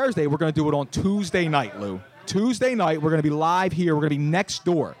being on Thursday, we're going to do it on Tuesday night, Lou. Tuesday night, we're going to be live here. We're going to be next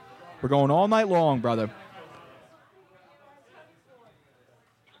door. We're going all night long, brother.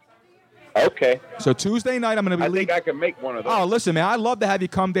 Okay. So Tuesday night, I'm going to be. I think I can make one of those. Oh, listen, man, I'd love to have you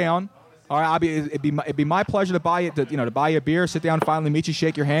come down. All right, it'd be my pleasure to buy you, to buy you a beer, sit down, finally meet you,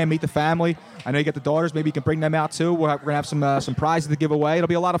 shake your hand, meet the family. I know you got the daughters. Maybe you can bring them out too. We're gonna have some prizes to give away. It'll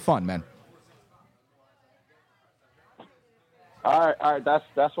be a lot of fun, man. All right.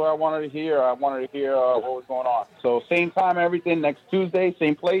 That's what I wanted to hear. I wanted to hear what was going on. So same time, everything next Tuesday,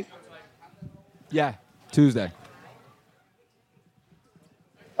 same place. Yeah, Tuesday.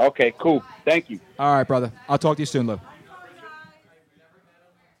 Okay, cool. Thank you. All right, brother. I'll talk to you soon, Lou.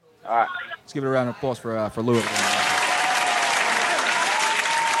 All right. Let's give it a round of applause for Lou. All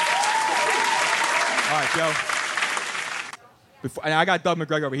right, Joe. And I got Doug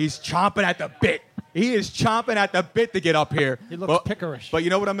McGregor over. He's chomping at the bit. He is chomping at the bit to get up here. He looks pickerish. But you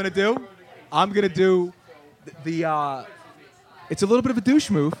know what I'm going to do? I'm going to do the it's a little bit of a douche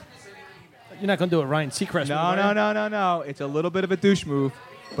move. You're not going to do a Ryan Seacrest move, No. It's a little bit of a douche move,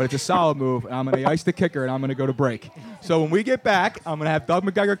 but it's a solid move. And I'm going to ice the kicker, and I'm going to go to break. So when we get back, I'm going to have Doug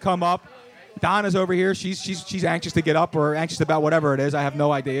McGregor come up. Donna's over here. She's anxious to get up or anxious about whatever it is. I have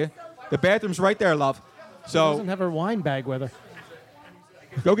no idea. The bathroom's right there, love. So she doesn't have her wine bag with her.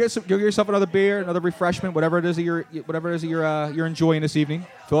 Go get yourself another beer, another refreshment, whatever it is that you're enjoying this evening.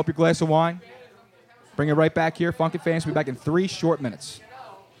 Fill up your glass of wine. Bring it right back here. Funkin' Fans will be back in 3 short minutes.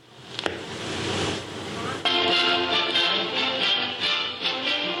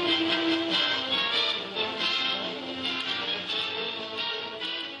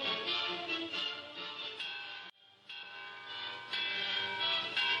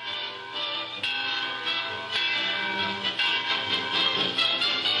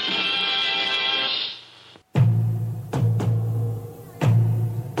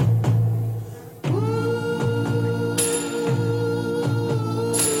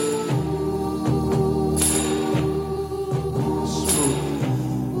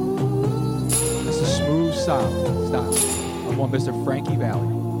 Stop. I want Mr. Frankie Valli.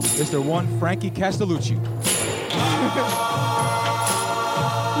 Mr. One Frankie Castellucci.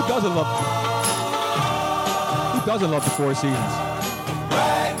 Who doesn't love the Four Seasons?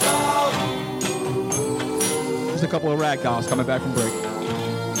 There's a couple of rag dolls coming back from break.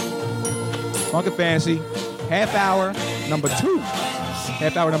 Funkin' Fantasy, half hour number 2.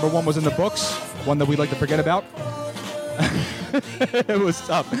 Half hour number 1 was in the books, one that we'd like to forget about. It was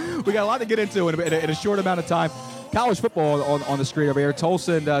tough. We got a lot to get into in a short amount of time. College football on the screen over here.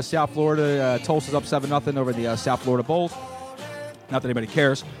 Tulsa and South Florida. Tulsa's up 7-0 over the South Florida Bulls. Not that anybody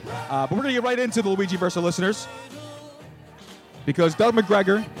cares. But we're going to get right into the Luigi Versa listeners. Because Doug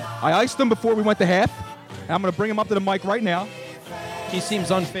McGregor, I iced him before we went to half. And I'm going to bring him up to the mic right now. He seems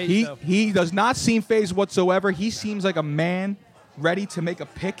unfazed, though. He does not seem fazed whatsoever. He seems like a man ready to make a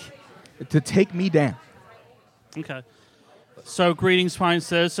pick to take me down. Okay. So, greetings, fine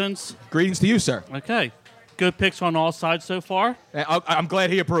citizens. Greetings to you, sir. Okay. Good picks on all sides so far. I'm glad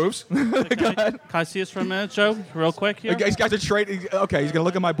he approves. Okay. Can I see this for a minute, Joe? Real quick here. These guys are straight. Okay, he's going to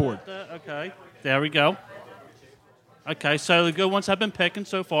look at my board. Okay. There we go. Okay, so the good ones have been picking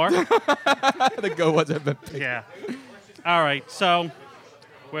so far. The good ones have been picking. Yeah. All right, so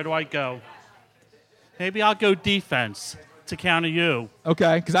where do I go? Maybe I'll go defense to counter you.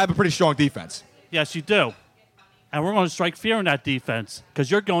 Okay, because I have a pretty strong defense. Yes, you do. And we're going to strike fear in that defense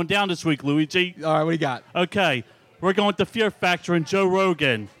because you're going down this week, Luigi. All right, what do you got? Okay, we're going to Fear Factor and Joe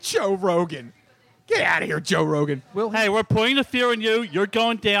Rogan. Joe Rogan. Get out of here, Joe Rogan. Hey, we're putting the fear in you. You're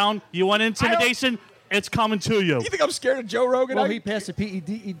going down. You want intimidation? It's coming to you. You think I'm scared of Joe Rogan? Well, he passed the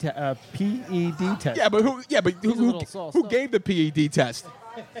PED test. Yeah, but who gave the PED test?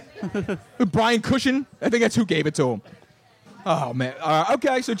 Brian Cushing? I think that's who gave it to him. Oh man!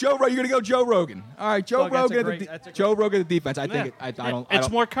 Okay, so Joe, you're gonna go Joe Rogan. All right, Joe Rogan. Joe Rogan, the defense. I think it's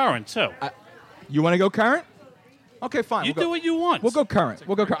more current too. You want to go current? Okay, fine. You do what you want. We'll go current.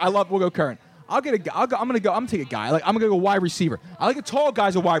 We'll go current. I'm gonna take a guy. I'm gonna go wide receiver. I like a tall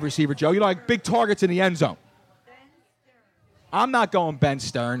guy's a wide receiver, Joe. You know, like big targets in the end zone. I'm not going Ben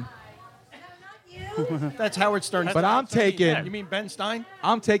Stern. That's Howard Stern. But I'm taking. You mean Ben Stein?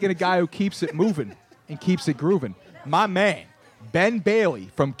 I'm taking a guy who keeps it moving and keeps it grooving. My man, Ben Bailey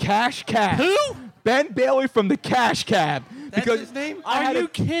from Cash Cab. Who? Ben Bailey from the Cash Cab. That's his name? Are you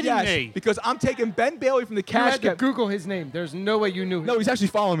kidding me? Because I'm taking Ben Bailey from the Cash You had Cab. to Google his name. There's no way you knew him. No, he's actually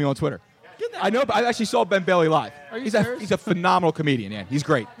following me on Twitter. I know, but I actually saw Ben Bailey live. Are you he's serious? He's a phenomenal comedian, man. He's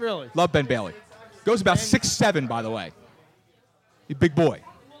great. Really? Love Ben Bailey. Goes about 6'7", by the way. He's a big boy.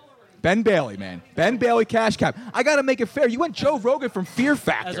 Ben Bailey, man. Ben Bailey, Cash Cab. I got to make it fair. You went Joe Rogan from Fear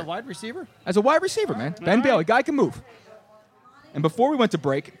Factor. As a wide receiver? As a wide receiver, man. Ben Bailey, guy can move. And before we went to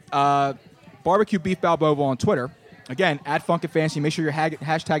break, Barbecue Beef Balboa on Twitter. Again, at Funkin' Fantasy. Make sure you're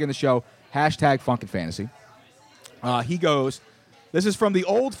hashtagging the show. Hashtag Funkin' Fantasy. He goes, this is from the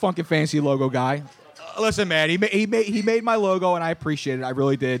old Funkin' Fantasy logo guy. Listen, man, he made my logo, and I appreciate it. I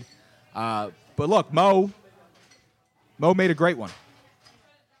really did. But look, Mo made a great one.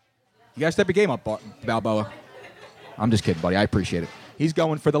 You got to step your game up, Balboa. I'm just kidding, buddy. I appreciate it. He's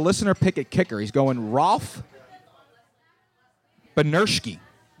going for the listener pick at kicker. He's going Rolf Benerski.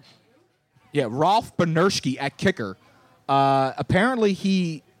 Yeah, Rolf Benerski at kicker. Apparently,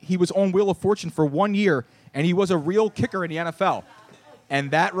 he was on Wheel of Fortune for 1 year, and he was a real kicker in the NFL.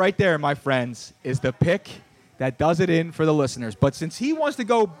 And that right there, my friends, is the pick that does it in for the listeners. But since he wants to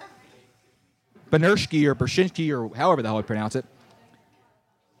go Benerski or Bershinsky or however the hell I pronounce it,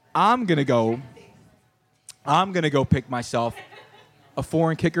 I'm gonna go pick myself a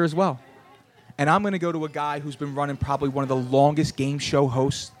foreign kicker as well. And I'm going to go to a guy who's been running probably one of the longest game show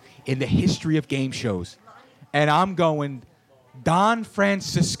hosts in the history of game shows. And I'm going Don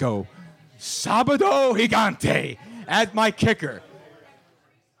Francisco Sabado Gigante as my kicker.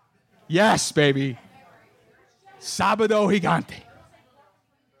 Yes, baby. Sabado Gigante.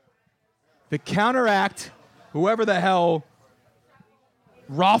 The counteract, whoever the hell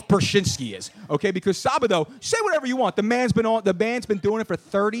Rolf Bershinsky is, okay? Because Sabado, say whatever you want. The band's been doing it for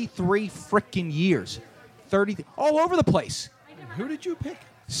 33 freaking years, all over the place. Who did you pick?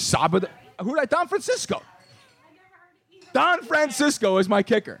 Sabado. Don Francisco. Don Francisco is my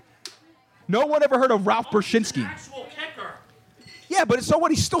kicker. No one ever heard of Rolf Bershinsky. Actual kicker. Yeah, but so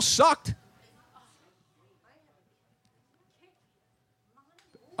what? He still sucked.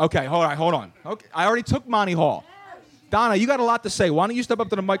 Okay, hold on. Okay, I already took Monty Hall. Donna, you got a lot to say. Why don't you step up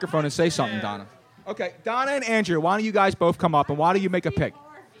to the microphone and say something, Donna? Okay, Donna and Andrea, why don't you guys both come up, and why don't you make a pick?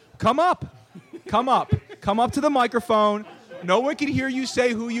 Come up. Come up. Come up to the microphone. No one can hear you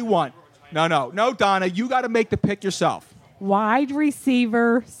say who you want. No, Donna, you got to make the pick yourself. Wide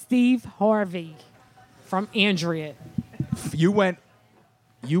receiver Steve Harvey from Andrea. You went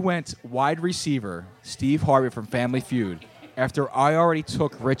wide receiver Steve Harvey from Family Feud after I already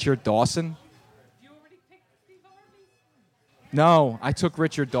took Richard Dawson. No, I took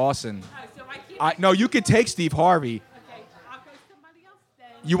Richard Dawson. No, you can take Steve Harvey. Okay, I'll go somebody else then.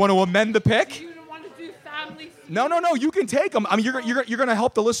 You want to amend the pick? You don't want to do Family Feud? No, you can take him. I mean, you're going to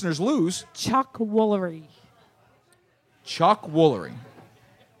help the listeners lose. Chuck Woolery. Chuck Woolery.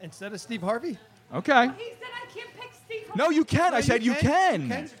 Instead of Steve Harvey? Okay. He said I can't pick Steve Harvey. No, you can. I said you can.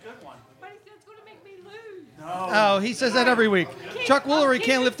 That's a good one. But he said it's going to make me lose. Oh, he says that every week. Chuck Woolery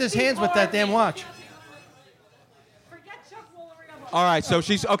can't lift his hands with that damn watch. All right, so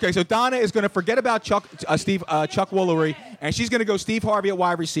So Donna is going to forget about Chuck Woolery, and she's going to go Steve Harvey at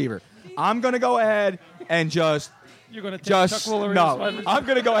wide receiver. I'm going to go ahead and just. You're going to take Chuck Woolery. No, I'm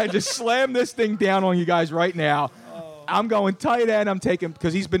going to go ahead and just slam this thing down on you guys right now. I'm going tight end. I'm taking,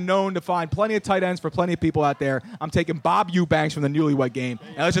 because he's been known to find plenty of tight ends for plenty of people out there. I'm taking Bob Eubanks from the Newlywed Game,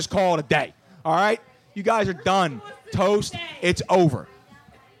 and let's just call it a day. All right? You guys are done. Toast. It's over.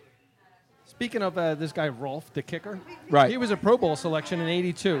 Speaking of this guy, Rolf, the kicker. Right. He was a Pro Bowl selection in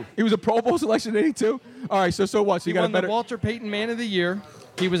 82. He was a Pro Bowl selection in 82? All right, so what? So He you got won a better... the Walter Payton Man of the Year.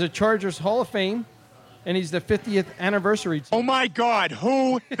 He was a Chargers Hall of Fame, and he's the 50th anniversary. Oh, my God.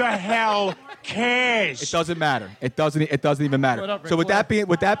 Who the hell cares? It doesn't matter. It doesn't even matter. What up, Ric So with Flair?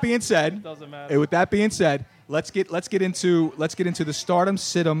 that being said, Doesn't matter. with that being said, let's get into the Stardom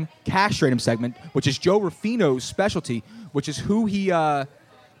Situm Castrate Him segment, which is Joe Rufino's specialty, which is who he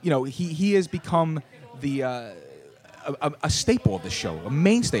has become the a staple of the show, a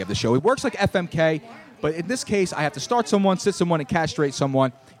mainstay of the show. It works like FMK, but in this case, I have to start someone, sit someone, and castrate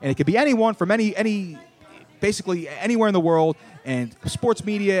someone, and it could be anyone from basically anywhere in the world, and sports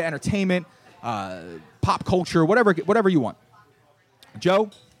media, entertainment, pop culture, whatever you want. Joe?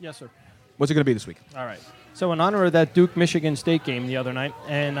 Yes, sir. What's it going to be this week? All right. So in honor of that Duke-Michigan State game the other night,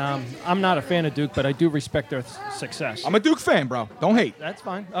 and I'm not a fan of Duke, but I do respect their success. I'm a Duke fan, bro. Don't hate. That's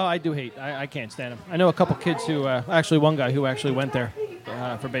fine. Oh, I do hate. I can't stand him. I know a couple kids who, actually one guy who actually went there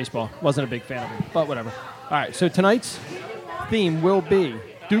for baseball. Wasn't a big fan of him, but whatever. All right, so tonight's theme will be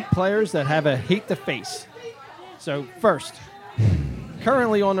Duke players that have a hate the face. So first,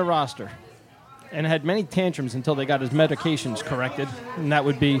 currently on the roster, and had many tantrums until they got his medications corrected, and that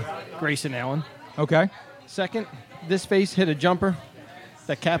would be Grayson Allen. Okay. Second, this face hit a jumper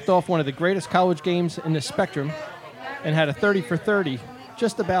that capped off one of the greatest college games in the spectrum and had a 30 for 30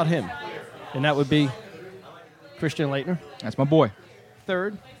 just about him. And that would be Christian Laettner. That's my boy.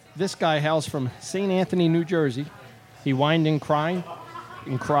 Third, this guy hails from St. Anthony, New Jersey. He whined and cried,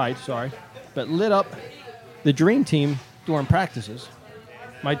 but lit up the dream team during practices.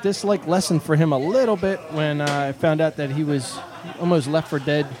 My dislike lessened for him a little bit when I found out that he was almost left for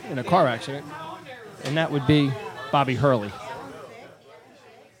dead in a car accident. And that would be Bobby Hurley.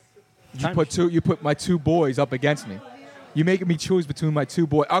 You put my two boys up against me. You making me choose between my two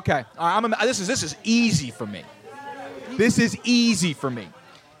boys. Okay, all right, this is easy for me. This is easy for me.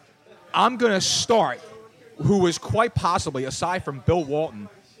 I'm gonna start who was quite possibly, aside from Bill Walton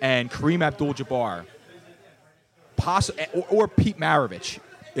and Kareem Abdul-Jabbar, or Pete Maravich,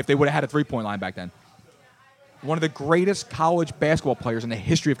 if they would have had a three-point line back then. One of the greatest college basketball players in the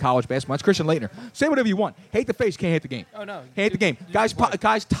history of college basketball. That's Christian Laettner. Say whatever you want. Hate the face, can't hate the game. Oh, no. Can't hate the game.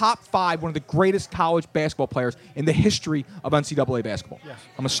 Guys, top five, one of the greatest college basketball players in the history of NCAA basketball. Yes.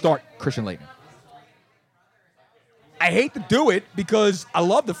 I'm going to start Christian Laettner. I hate to do it because I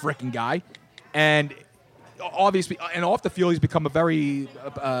love the freaking guy. And obviously, and off the field, he's become a very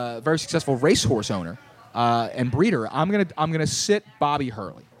successful racehorse owner and breeder. I'm gonna sit Bobby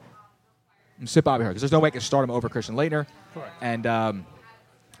Hurley. Because there's no way I can start him over Christian Laettner. Correct. And I'm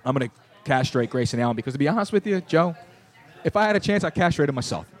going to castrate Grayson Allen because, to be honest with you, Joe, if I had a chance, I'd castrate him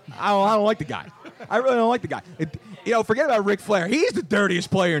myself. I don't like the guy. I really don't like the guy. Forget about Ric Flair. He's the dirtiest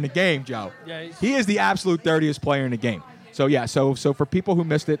player in the game, Joe. Yeah, he is the absolute dirtiest player in the game. So, yeah, so for people who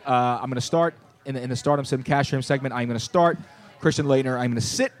missed it, I'm going to start in the Stardom Sim Castrate Him segment. I'm going to start Christian Laettner. I'm going to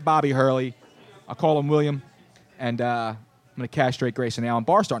sit Bobby Hurley. I'll call him William. And I'm going to castrate Grayson Allen.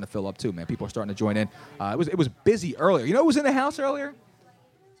 Bar's starting to fill up too, man. People are starting to join in. It was busy earlier. You know who was in the house earlier?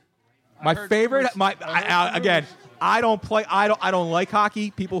 My favorite. I don't play. I don't like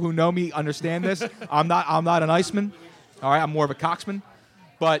hockey. People who know me understand this. I'm not an iceman. All right, I'm more of a coxman.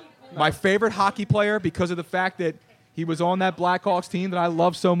 But my favorite hockey player, because of the fact that he was on that Blackhawks team that I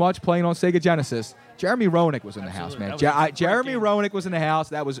love so much, playing on Sega Genesis, Jeremy Roenick was in the house, man. Jeremy Roenick was in the house.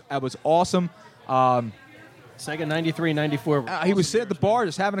 That was awesome. Sega 93, 94. He was sitting at the bar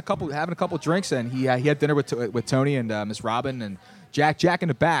just having a couple drinks, and he had dinner with Tony and Miss Robin and Jack in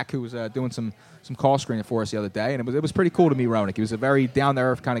the back, who was doing some call screening for us the other day, and it was pretty cool to meet Roenick. He was a very down to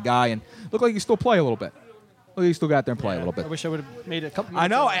earth kind of guy, and looked like he could still play a little bit. Looked like he still got out there and play a little bit. I wish I would have made it a couple. I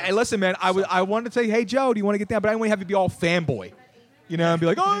know. Hey, listen, man. I wanted to say, hey Joe, do you want to get down? But I didn't want to have you be all fanboy, and be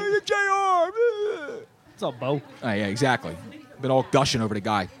like, oh, JR. What's up, Bo? Oh, yeah, exactly. Been all gushing over the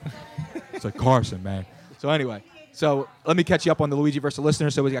guy. It's like Carson, man. So anyway, let me catch you up on the Luigi versus the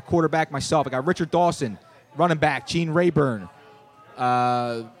listeners. So we got quarterback, myself. I got Richard Dawson, running back, Gene Rayburn.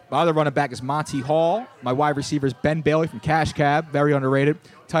 My other running back is Monty Hall. My wide receiver is Ben Bailey from Cash Cab, very underrated.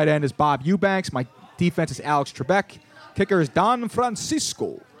 Tight end is Bob Eubanks. My defense is Alex Trebek. Kicker is Don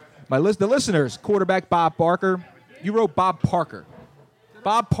Francisco. The listeners, quarterback Bob Barker. You wrote Bob Parker.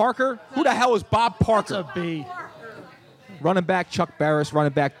 Bob Parker? Who the hell is Bob Parker? That's a B. Running back, Chuck Barris.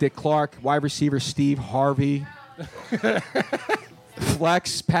 Running back, Dick Clark. Wide receiver, Steve Harvey.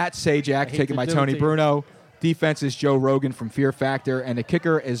 Flex, Pat Sajak, taking my Tony Bruno. Defense is Joe Rogan from Fear Factor. And the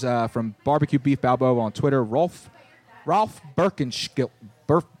kicker is from Barbecue Beef Balboa on Twitter, Ralph Berkinschke.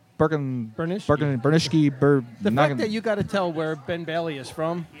 The fact that you got to tell where Ben Bailey is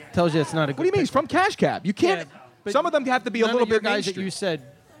from tells you it's not a good What do you mean? He's from Cash Cab. You can't. but some of them have to be a none little of your bit guys that mainstream. you said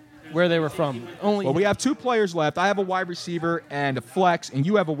where they were from. Only Well, we have 2 players left. I have a wide receiver and a flex, and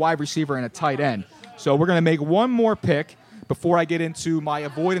you have a wide receiver and a tight end. So we're going to make one more pick before I get into my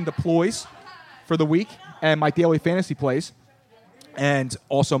avoid and deploys for the week and my daily fantasy plays, and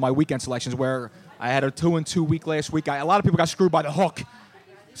also my weekend selections where I had a 2-2 week last week. A lot of people got screwed by the hook.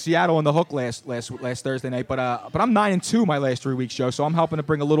 Seattle on the hook last Thursday night, but I'm 9-2 my last 3 weeks, Joe. So I'm helping to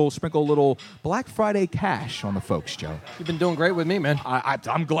sprinkle a little Black Friday cash on the folks, Joe. You've been doing great with me, man.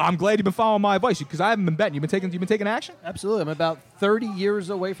 I'm glad you've been following my advice because I haven't been betting. You've been taking action. Absolutely, I'm about 30 years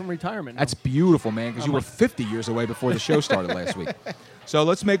away from retirement now. That's beautiful, man. Because you were 50 years away before the show started last week. So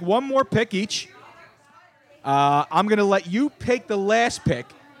let's make one more pick each. I'm gonna let you pick the last pick,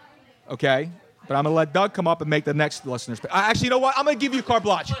 okay? But I'm going to let Doug come up and make the next listener's pick. Actually, you know what? I'm going to give you carte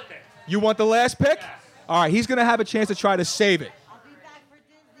blanche. You want the last pick? All right, he's going to have a chance to try to save it.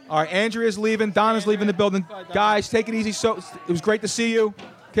 All right, Andrea's leaving. Donna's leaving the building. Guys, take it easy. So it was great to see you.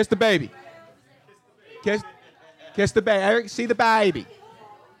 Kiss the baby. Kiss the baby. Eric, see the baby.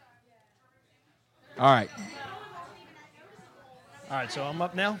 All right. All right, so I'm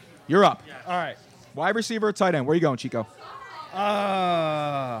up now? You're up. All right. Wide receiver or tight end? Where are you going, Chico?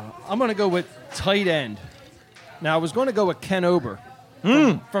 I'm going to go with tight end. Now, I was going to go with Ken Ober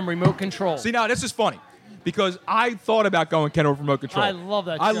from Remote Control. See, now, this is funny because I thought about going Ken Ober from Remote Control. I love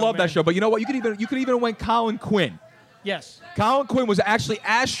that show, I love man. that show. But you know what? You could even win Colin Quinn. Yes. Colin Quinn was actually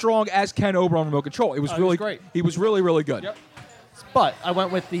as strong as Ken Ober on Remote Control. It was really great. He was really, really good. Yep. But I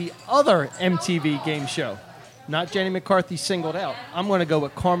went with the other MTV game show, not Jenny McCarthy singled out. I'm going to go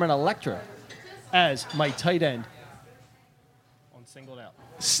with Carmen Electra as my tight end on Singled Out.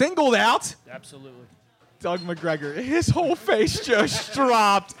 Singled out? Absolutely. Doug McGregor, his whole face just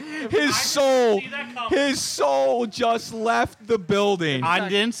dropped. His soul just left the building. I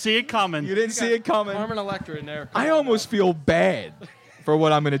didn't see it coming. You didn't see it coming. Carmen Electra in there. I almost feel bad for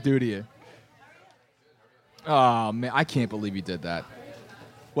what I'm going to do to you. Oh, man, I can't believe you did that.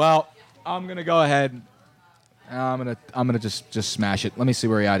 Well, I'm going to go ahead. I'm gonna just smash it. Let me see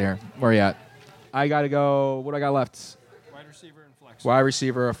where you at here. Where you at? I got to go. What do I got left? Wide receiver and flex. Wide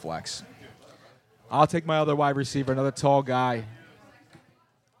receiver or flex. I'll take my other wide receiver, another tall guy.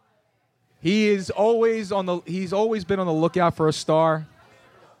 He's always been on the lookout for a star.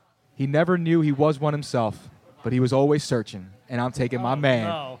 He never knew he was one himself, but he was always searching. And I'm taking my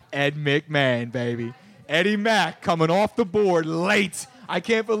man, Ed McMahon, baby. Eddie Mack coming off the board late. I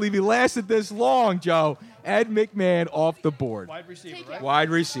can't believe he lasted this long, Joe. Ed McMahon off the board. Wide receiver, right? Wide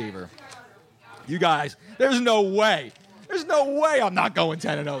receiver. You guys, there's no way. There's no way I'm not going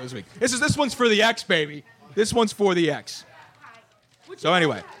 10-0 this week. This one's for the X, baby. This one's for the X. So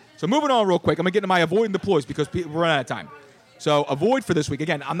anyway, moving on real quick. I'm going to get into my avoid and deploys because we're running out of time. So avoid for this week.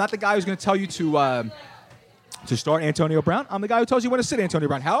 Again, I'm not the guy who's going to tell you to start Antonio Brown. I'm the guy who tells you when to sit Antonio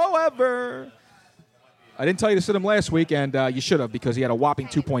Brown. However, I didn't tell you to sit him last week, and you should have because he had a whopping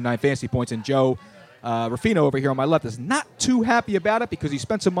 2.9 fantasy points, and Joe Ruffino over here on my left is not too happy about it because he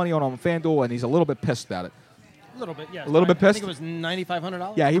spent some money on FanDuel, and he's a little bit pissed about it. A little bit, yeah. A little bit pissed? I think it was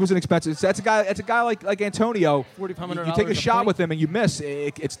 $9,500. Yeah, he was an expensive. That's a guy like Antonio. $4,500 You take a shot with him and you miss.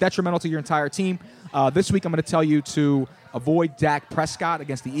 It's detrimental to your entire team. This week I'm going to tell you to avoid Dak Prescott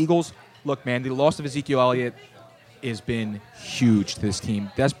against the Eagles. Look, man, the loss of Ezekiel Elliott has been huge to this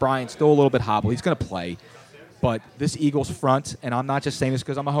team. Des Bryant's still a little bit hobbled. He's going to play. But this Eagles front, and I'm not just saying this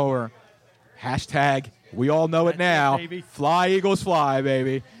because I'm a hoer, hashtag, we all know it now, fly Eagles fly,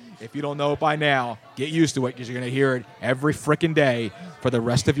 baby. If you don't know it by now, get used to it because you're going to hear it every frickin' day for the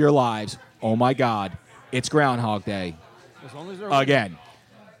rest of your lives. Oh, my God. It's Groundhog Day. As long as they're again.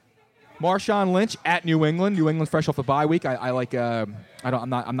 Marshawn Lynch at New England. New England fresh off a bye week. I'm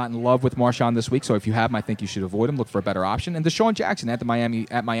not in love with Marshawn this week, so if you have him, I think you should avoid him. Look for a better option. And Deshaun Jackson at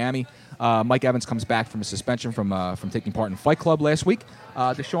Miami. Mike Evans comes back from a suspension from taking part in Fight Club last week.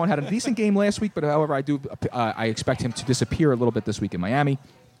 Deshaun had a decent game last week, but however, I expect him to disappear a little bit this week in Miami.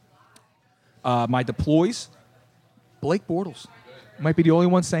 My deploys, Blake Bortles. Might be the only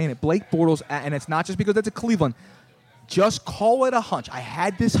one saying it. Blake Bortles, and it's not just because it's a Cleveland. Just call it a hunch. I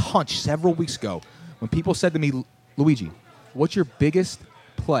had this hunch several weeks ago when people said to me, Luigi, what's your biggest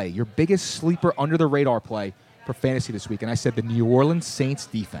play, your biggest sleeper under-the-radar play for fantasy this week? And I said the New Orleans Saints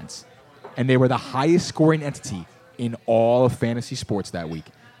defense. And they were the highest scoring entity in all of fantasy sports that week.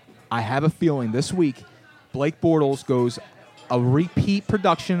 I have a feeling this week Blake Bortles goes a repeat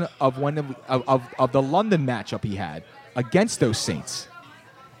production of of the London matchup he had against those Saints.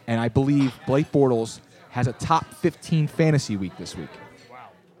 And I believe Blake Bortles has a top 15 fantasy week this week. Wow.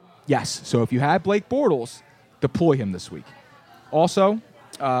 Yes. So if you have Blake Bortles, deploy him this week. Also,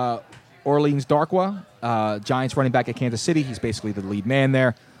 Orleans Darkwa, Giants running back at Kansas City. He's basically the lead man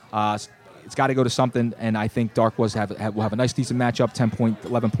there. It's got to go to something, and I think Darkwa's will have a nice, decent matchup, 10-point,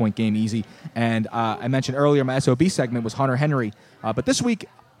 11-point game easy. And I mentioned earlier my SOB segment was Hunter Henry. But this week,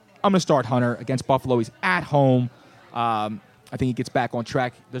 I'm going to start Hunter against Buffalo. He's at home. I think he gets back on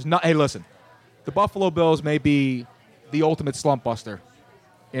track. Hey, listen, the Buffalo Bills may be the ultimate slump buster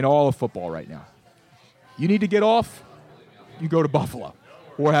in all of football right now. You need to get off, you go to Buffalo,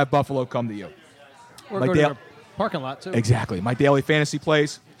 or have Buffalo come to you. Or go to the parking lot, too. Exactly. My daily fantasy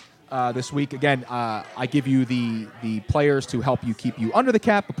plays this week. Again, I give you the players to help you keep you under the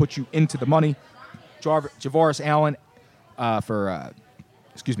cap but put you into the money. Javaris Allen for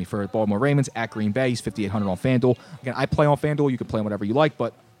the Baltimore Ravens at Green Bay. He's $5,800 on FanDuel. Again, I play on FanDuel. You can play on whatever you like,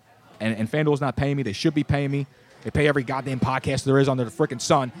 but and FanDuel's not paying me. They should be paying me. They pay every goddamn podcast there is under the freaking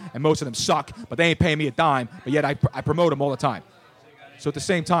sun, and most of them suck, but they ain't paying me a dime, but yet I promote them all the time. So at the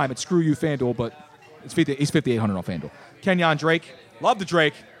same time, it's screw you, FanDuel, but he's $5,800 on FanDuel. Kenyon Drake, love the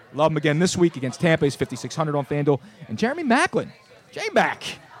Drake. Love him again this week against Tampa. He's $5,600 on FanDuel. And Jeremy Maclin, J-Mac.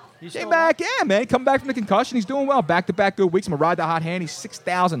 J-Mac, yeah, man. Coming back from the concussion. He's doing well. Back-to-back good weeks. I'm going to ride the hot hand. He's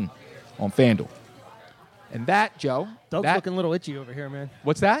 $6,000 on FanDuel. And that, Joe. Doug's looking a little itchy over here, man.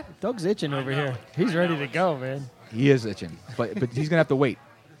 What's that? Doug's itching over here. He's ready to go, man. He is itching. But he's going to have to wait.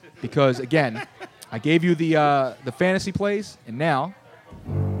 Because, again, I gave you the fantasy plays, and now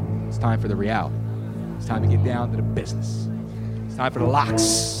it's time for the real. It's time to get down to the business. It's time for the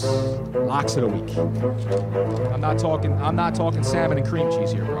locks. Locks of the week. I'm not talking salmon and cream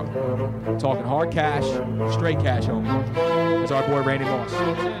cheese here, bro. I'm talking hard cash, straight cash, homie. As our boy Randy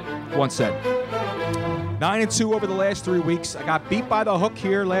Moss once said. 9-2 over the last 3 weeks. I got beat by the hook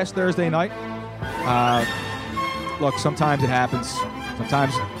here last Thursday night. Look, sometimes it happens.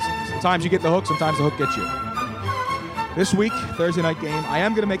 Sometimes you get the hook, sometimes the hook gets you. This week, Thursday night game, I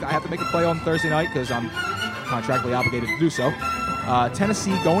have to make a play on Thursday night because I'm contractually obligated to do so.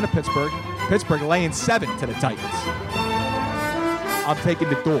 Tennessee going to Pittsburgh. Pittsburgh laying 7 to the Titans. I'm taking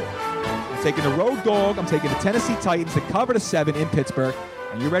the dog. I'm taking the road dog. I'm taking the Tennessee Titans to cover the 7 in Pittsburgh.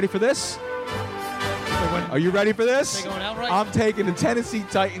 Are you ready for this? Are you ready for this? They going outright? I'm taking the Tennessee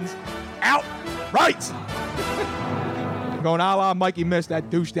Titans outright. I'm going a la Mikey missed that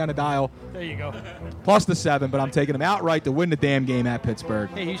douche down the dial. There you go. Plus the 7, but I'm taking him outright to win the damn game at Pittsburgh.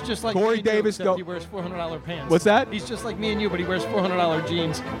 Hey, he's just like Corey me and you, Davis. except he wears $400 pants. What's that? He's just like me and you, but he wears $400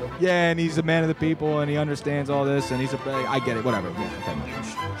 jeans. Yeah, and he's a man of the people, and he understands all this, and I get it, whatever. Yeah,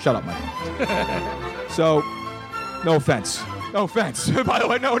 okay, shut up, Mike. So, no offense. No offense. By the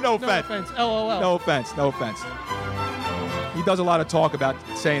way, no offense. No offense. LOL. No offense. He does a lot of talk about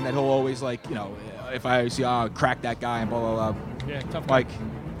saying that he'll always, like, you know, if I see, I'll crack that guy and blah, blah, blah. Yeah, tough guy. Mike,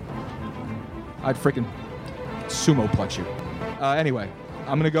 I'd freaking sumo plex you. Anyway,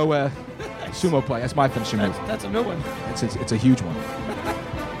 I'm going to go sumo play. That's my finishing move. That's a new one. It's a huge one.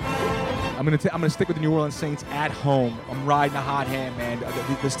 I'm gonna stick with the New Orleans Saints at home. I'm riding a hot hand, man.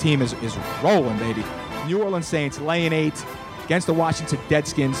 This team is rolling, baby. New Orleans Saints laying 8 against the Washington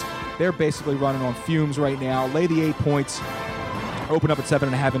Redskins. They're basically running on fumes right now. Lay the 8 points. Open up at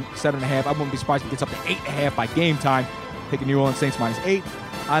 7.5. I wouldn't be surprised if it gets up to 8.5 by game time. Taking New Orleans Saints -8.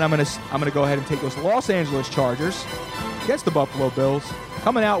 And I'm gonna go ahead and take those Los Angeles Chargers against the Buffalo Bills.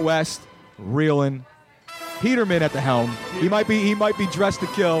 Coming out west, reeling. Peterman at the helm. He might be dressed to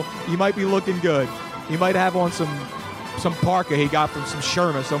kill. He might be looking good. He might have on some parka he got from some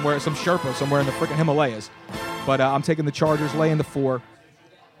Sherpa somewhere in the freaking Himalayas. But I'm taking the Chargers laying the 4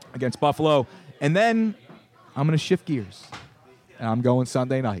 against Buffalo. And then I'm going to shift gears. And I'm going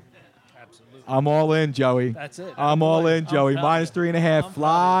Sunday night. Absolutely. I'm all in, Joey. That's it. I'm all in, Joey. -3.5.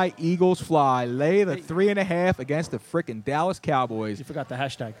 Fly, proud. Eagles fly. Lay the 3.5 against the freaking Dallas Cowboys. You forgot the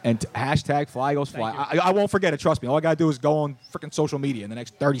hashtag. And hashtag Fly Eagles Fly. I won't forget it, trust me. All I got to do is go on freaking social media in the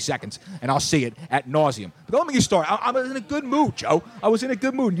next 30 seconds, and I'll see it at nauseum. But don't let me get started. I was in a good mood, Joe. I was in a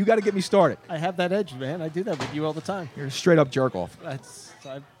good mood, and you got to get me started. I have that edge, man. I do that with you all the time. You're a straight-up jerk-off.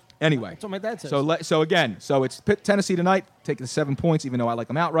 Anyway, that's what my dad says. So it's Tennessee tonight, taking the 7 points, even though I like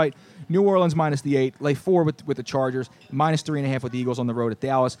them outright. New Orleans -8, lay 4 with the Chargers, -3.5 with the Eagles on the road at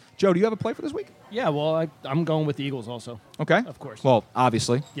Dallas. Joe, do you have a play for this week? Yeah, well, I'm going with the Eagles also. Okay. Of course. Well,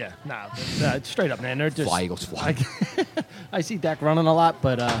 obviously. Yeah, straight up, man. They're just Fly, Eagles, fly. I see Dak running a lot,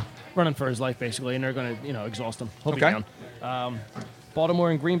 but running for his life, basically, and they're going to, exhaust him. He'll be down.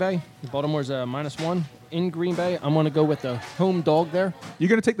 Baltimore and Green Bay. Baltimore's -1 in Green Bay. I'm going to go with the home dog there. You're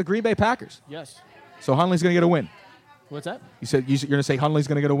going to take the Green Bay Packers. Yes. So Hundley's going to get a win. What's that? You said you're going to say Hundley's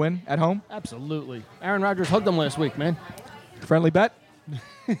going to get a win at home? Absolutely. Aaron Rodgers hugged them last week, man. Friendly bet?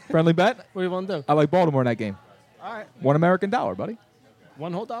 Friendly bet? What do you want to do? I like Baltimore in that game. All right. $1 American dollar, buddy.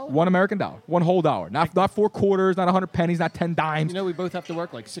 $1 whole dollar? $1 American dollar. $1 whole dollar. Not 4 quarters, not 100 pennies, not 10 dimes. You know, we both have to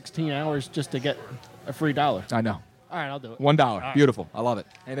work like 16 hours just to get a free dollar. I know. All right, I'll do it. $1. Right. Beautiful. I love it.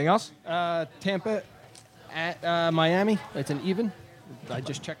 Anything else? Tampa at Miami. It's an even. I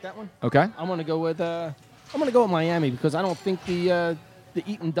just checked that one. Okay. I'm gonna go with Miami because I don't think the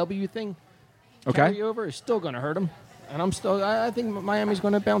Eaton W thing carryover is still gonna hurt them, and I think Miami's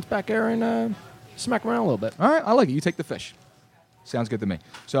gonna bounce back there and smack around a little bit. All right, I like it. You take the fish. Sounds good to me.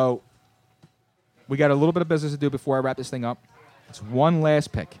 So we got a little bit of business to do before I wrap this thing up. It's one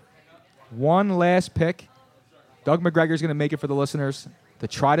last pick. One last pick. Doug McGregor's going to make it for the listeners to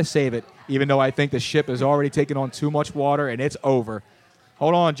try to save it, even though I think the ship has already taken on too much water and it's over.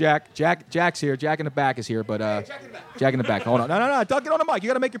 Hold on, Jack. Jack's here. Jack in the back is here, but Jack in the back. Hold on. No. Doug, get on the mic. You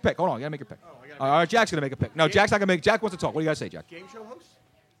got to make your pick. Hold on. You got to make your pick. All right, Jack's going to make a pick. No, Jack's not going to make. Jack wants to talk. What do you got to say, Jack? Game show host?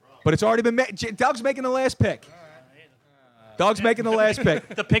 But it's already been made. Doug's making the last pick. Doug's making the last pick.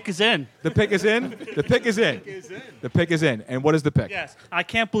 The pick is in. The pick is in? The pick is in. The pick is in. And what is the pick? Yes. I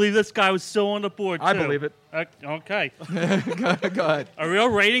can't believe this guy was still on the board, too. I believe it. Okay. Go ahead. A real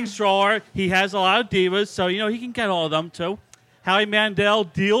ratings drawer. He has a lot of divas, so, he can get all of them, too. Howie Mandel,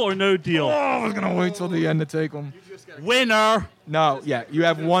 deal or no deal? Oh, I was going to wait till the end to take him. Winner. No, yeah. You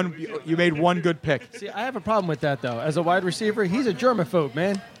have one. You made one good pick. See, I have a problem with that, though. As a wide receiver, he's a germaphobe,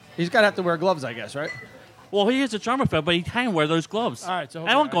 man. He's got to have to wear gloves, I guess, right? Well, he is a germaphobe, but he can wear those gloves. All right, so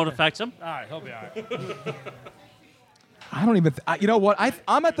that won't go to affect him. All right, he'll be all right. I don't even. You know what?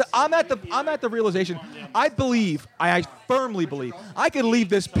 I'm at the realization. I firmly believe I could leave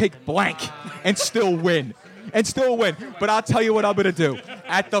this pick blank and still win. But I'll tell you what I'm going to do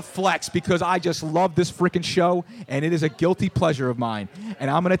at the flex because I just love this freaking show and it is a guilty pleasure of mine. And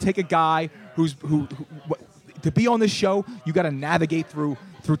I'm going to take a guy who to be on this show, you got to navigate through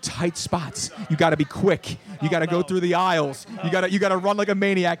tight spots. You got to be quick. You got to go through the aisles. You got to run like a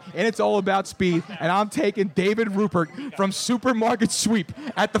maniac, and it's all about speed. And I'm taking David Rupert from Supermarket Sweep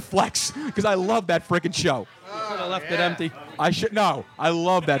at the flex because I love that freaking show. Could have left it empty. I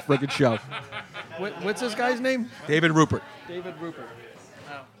love that freaking show. What's this guy's name? David Rupert. David Rupert.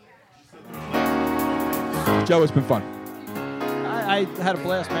 Joe, it's been fun. I had a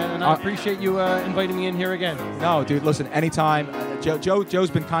blast, man, and I appreciate you inviting me in here again. No, dude, listen, anytime. Joe's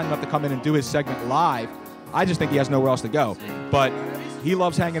been kind enough to come in and do his segment live. I just think he has nowhere else to go. But he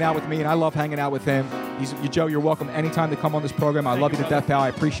loves hanging out with me, and I love hanging out with him. Joe, you're welcome anytime to come on this program. I love you to death, pal. I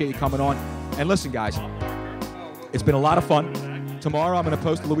appreciate you coming on. And listen, guys, it's been a lot of fun. Tomorrow I'm going to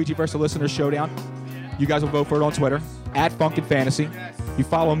post the Luigi vs. Listeners Showdown. You guys will vote for it on Twitter, at Funkin' Fantasy. You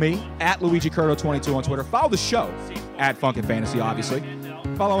follow me, at Luigi Curto22 on Twitter. Follow the show, at Funkin' Fantasy, obviously.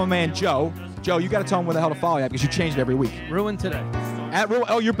 Follow my man, Joe. Joe, you got to tell him where the hell to follow you because you change it every week. Ruined Today. At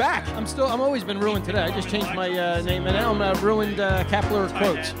Oh, you're back. I'm always been Ruined Today. I just changed my name, and now I'm Ruined Kapler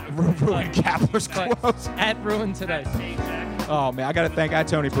Quotes. Ruined Kapler's Quotes. At Ruined Today. Oh, man, I got to thank at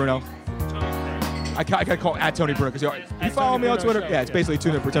Tony Bruno. I got to call at Tony Bruno because you follow me on Twitter. Yeah, it's basically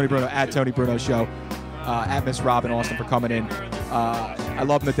tune in for Tony Bruno, at Tony Bruno Show. At Miss Robin Austin for coming in. I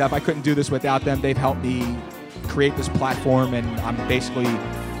love them to death. I couldn't do this without them. They've helped me create this platform, and I'm basically...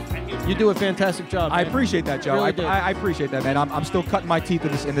 You do a fantastic job, man. I appreciate that, Joe. Really I appreciate that, man. I'm still cutting my teeth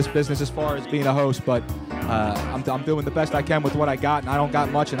in this business as far as being a host, but I'm doing the best I can with what I got, and I don't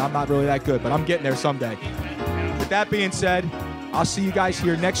got much, and I'm not really that good, but I'm getting there someday. With that being said, I'll see you guys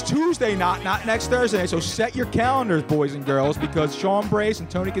here next Tuesday, not next Thursday. So set your calendars, boys and girls, because Sean Brace and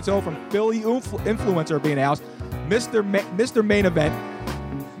Tony Kitzel from Philly Influencer are being announced. Mr. Main Event,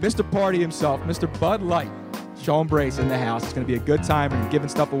 Mr. Party himself, Mr. Bud Light, Sean Brace in the house. It's going to be a good time and giving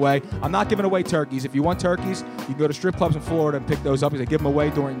stuff away. I'm not giving away turkeys. If you want turkeys, you can go to strip clubs in Florida and pick those up because they give them away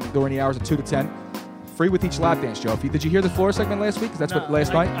during the hours of 2 to 10. Free with each lap dance, Joe. Did you hear the Florida segment last week? Because that's what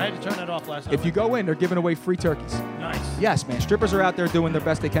last night. I had to turn that off last night. If you go in, they're giving away free turkeys. Nice. Yes, man. Strippers are out there doing their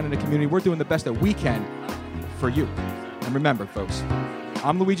best they can in the community. We're doing the best that we can for you. And remember, folks,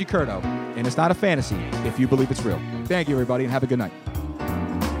 I'm Luigi Curto, and it's not a fantasy if you believe it's real. Thank you, everybody, and have a good night.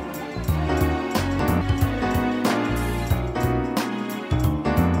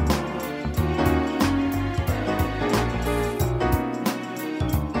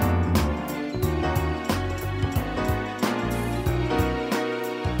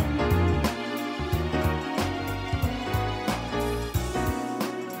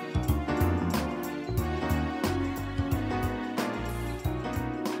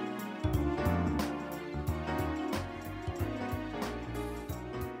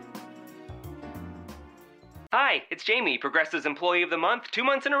 Hi, it's Jamie, Progressive's Employee of the Month, 2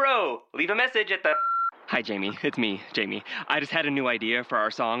 months in a row. Leave a message at the... Hi, Jamie. It's me, Jamie. I just had a new idea for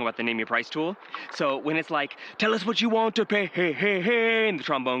our song about the Name Your Price tool. So when it's like, tell us what you want to pay, hey, hey, hey, and the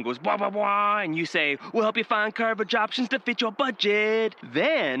trombone goes, blah, blah, blah, and you say, we'll help you find coverage options to fit your budget.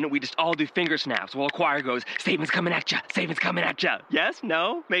 Then we just all do finger snaps while a choir goes, statements coming at ya, statements coming at ya. Yes?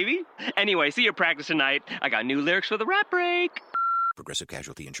 No? Maybe? Anyway, see your practice tonight. I got new lyrics for the rap break. Progressive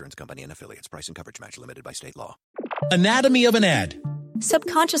Casualty Insurance Company and Affiliates. Price and coverage match limited by state law. Anatomy of an ad.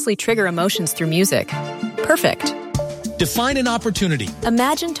 Subconsciously trigger emotions through music. Perfect. Define an opportunity.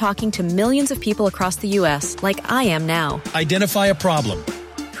 Imagine talking to millions of people across the U.S. like I am now. Identify a problem.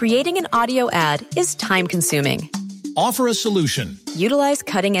 Creating an audio ad is time-consuming. Offer a solution. Utilize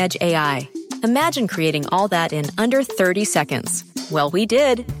cutting-edge AI. Imagine creating all that in under 30 seconds. Well, we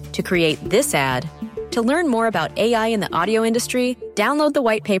did to create this ad. To learn more about AI in the audio industry, download the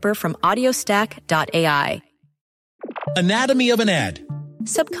white paper from audiostack.ai. Anatomy of an ad.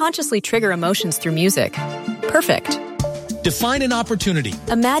 Subconsciously trigger emotions through music. Perfect. Define an opportunity.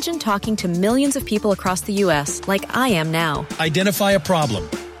 Imagine talking to millions of people across the U.S. like I am now. Identify a problem.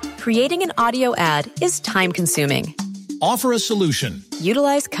 Creating an audio ad is time-consuming. Offer a solution.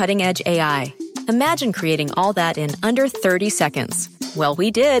 Utilize cutting-edge AI. Imagine creating all that in under 30 seconds. Well,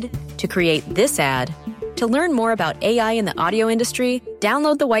 we did to create this ad. To learn more about AI in the audio industry,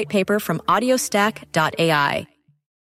 download the white paper from audiostack.ai.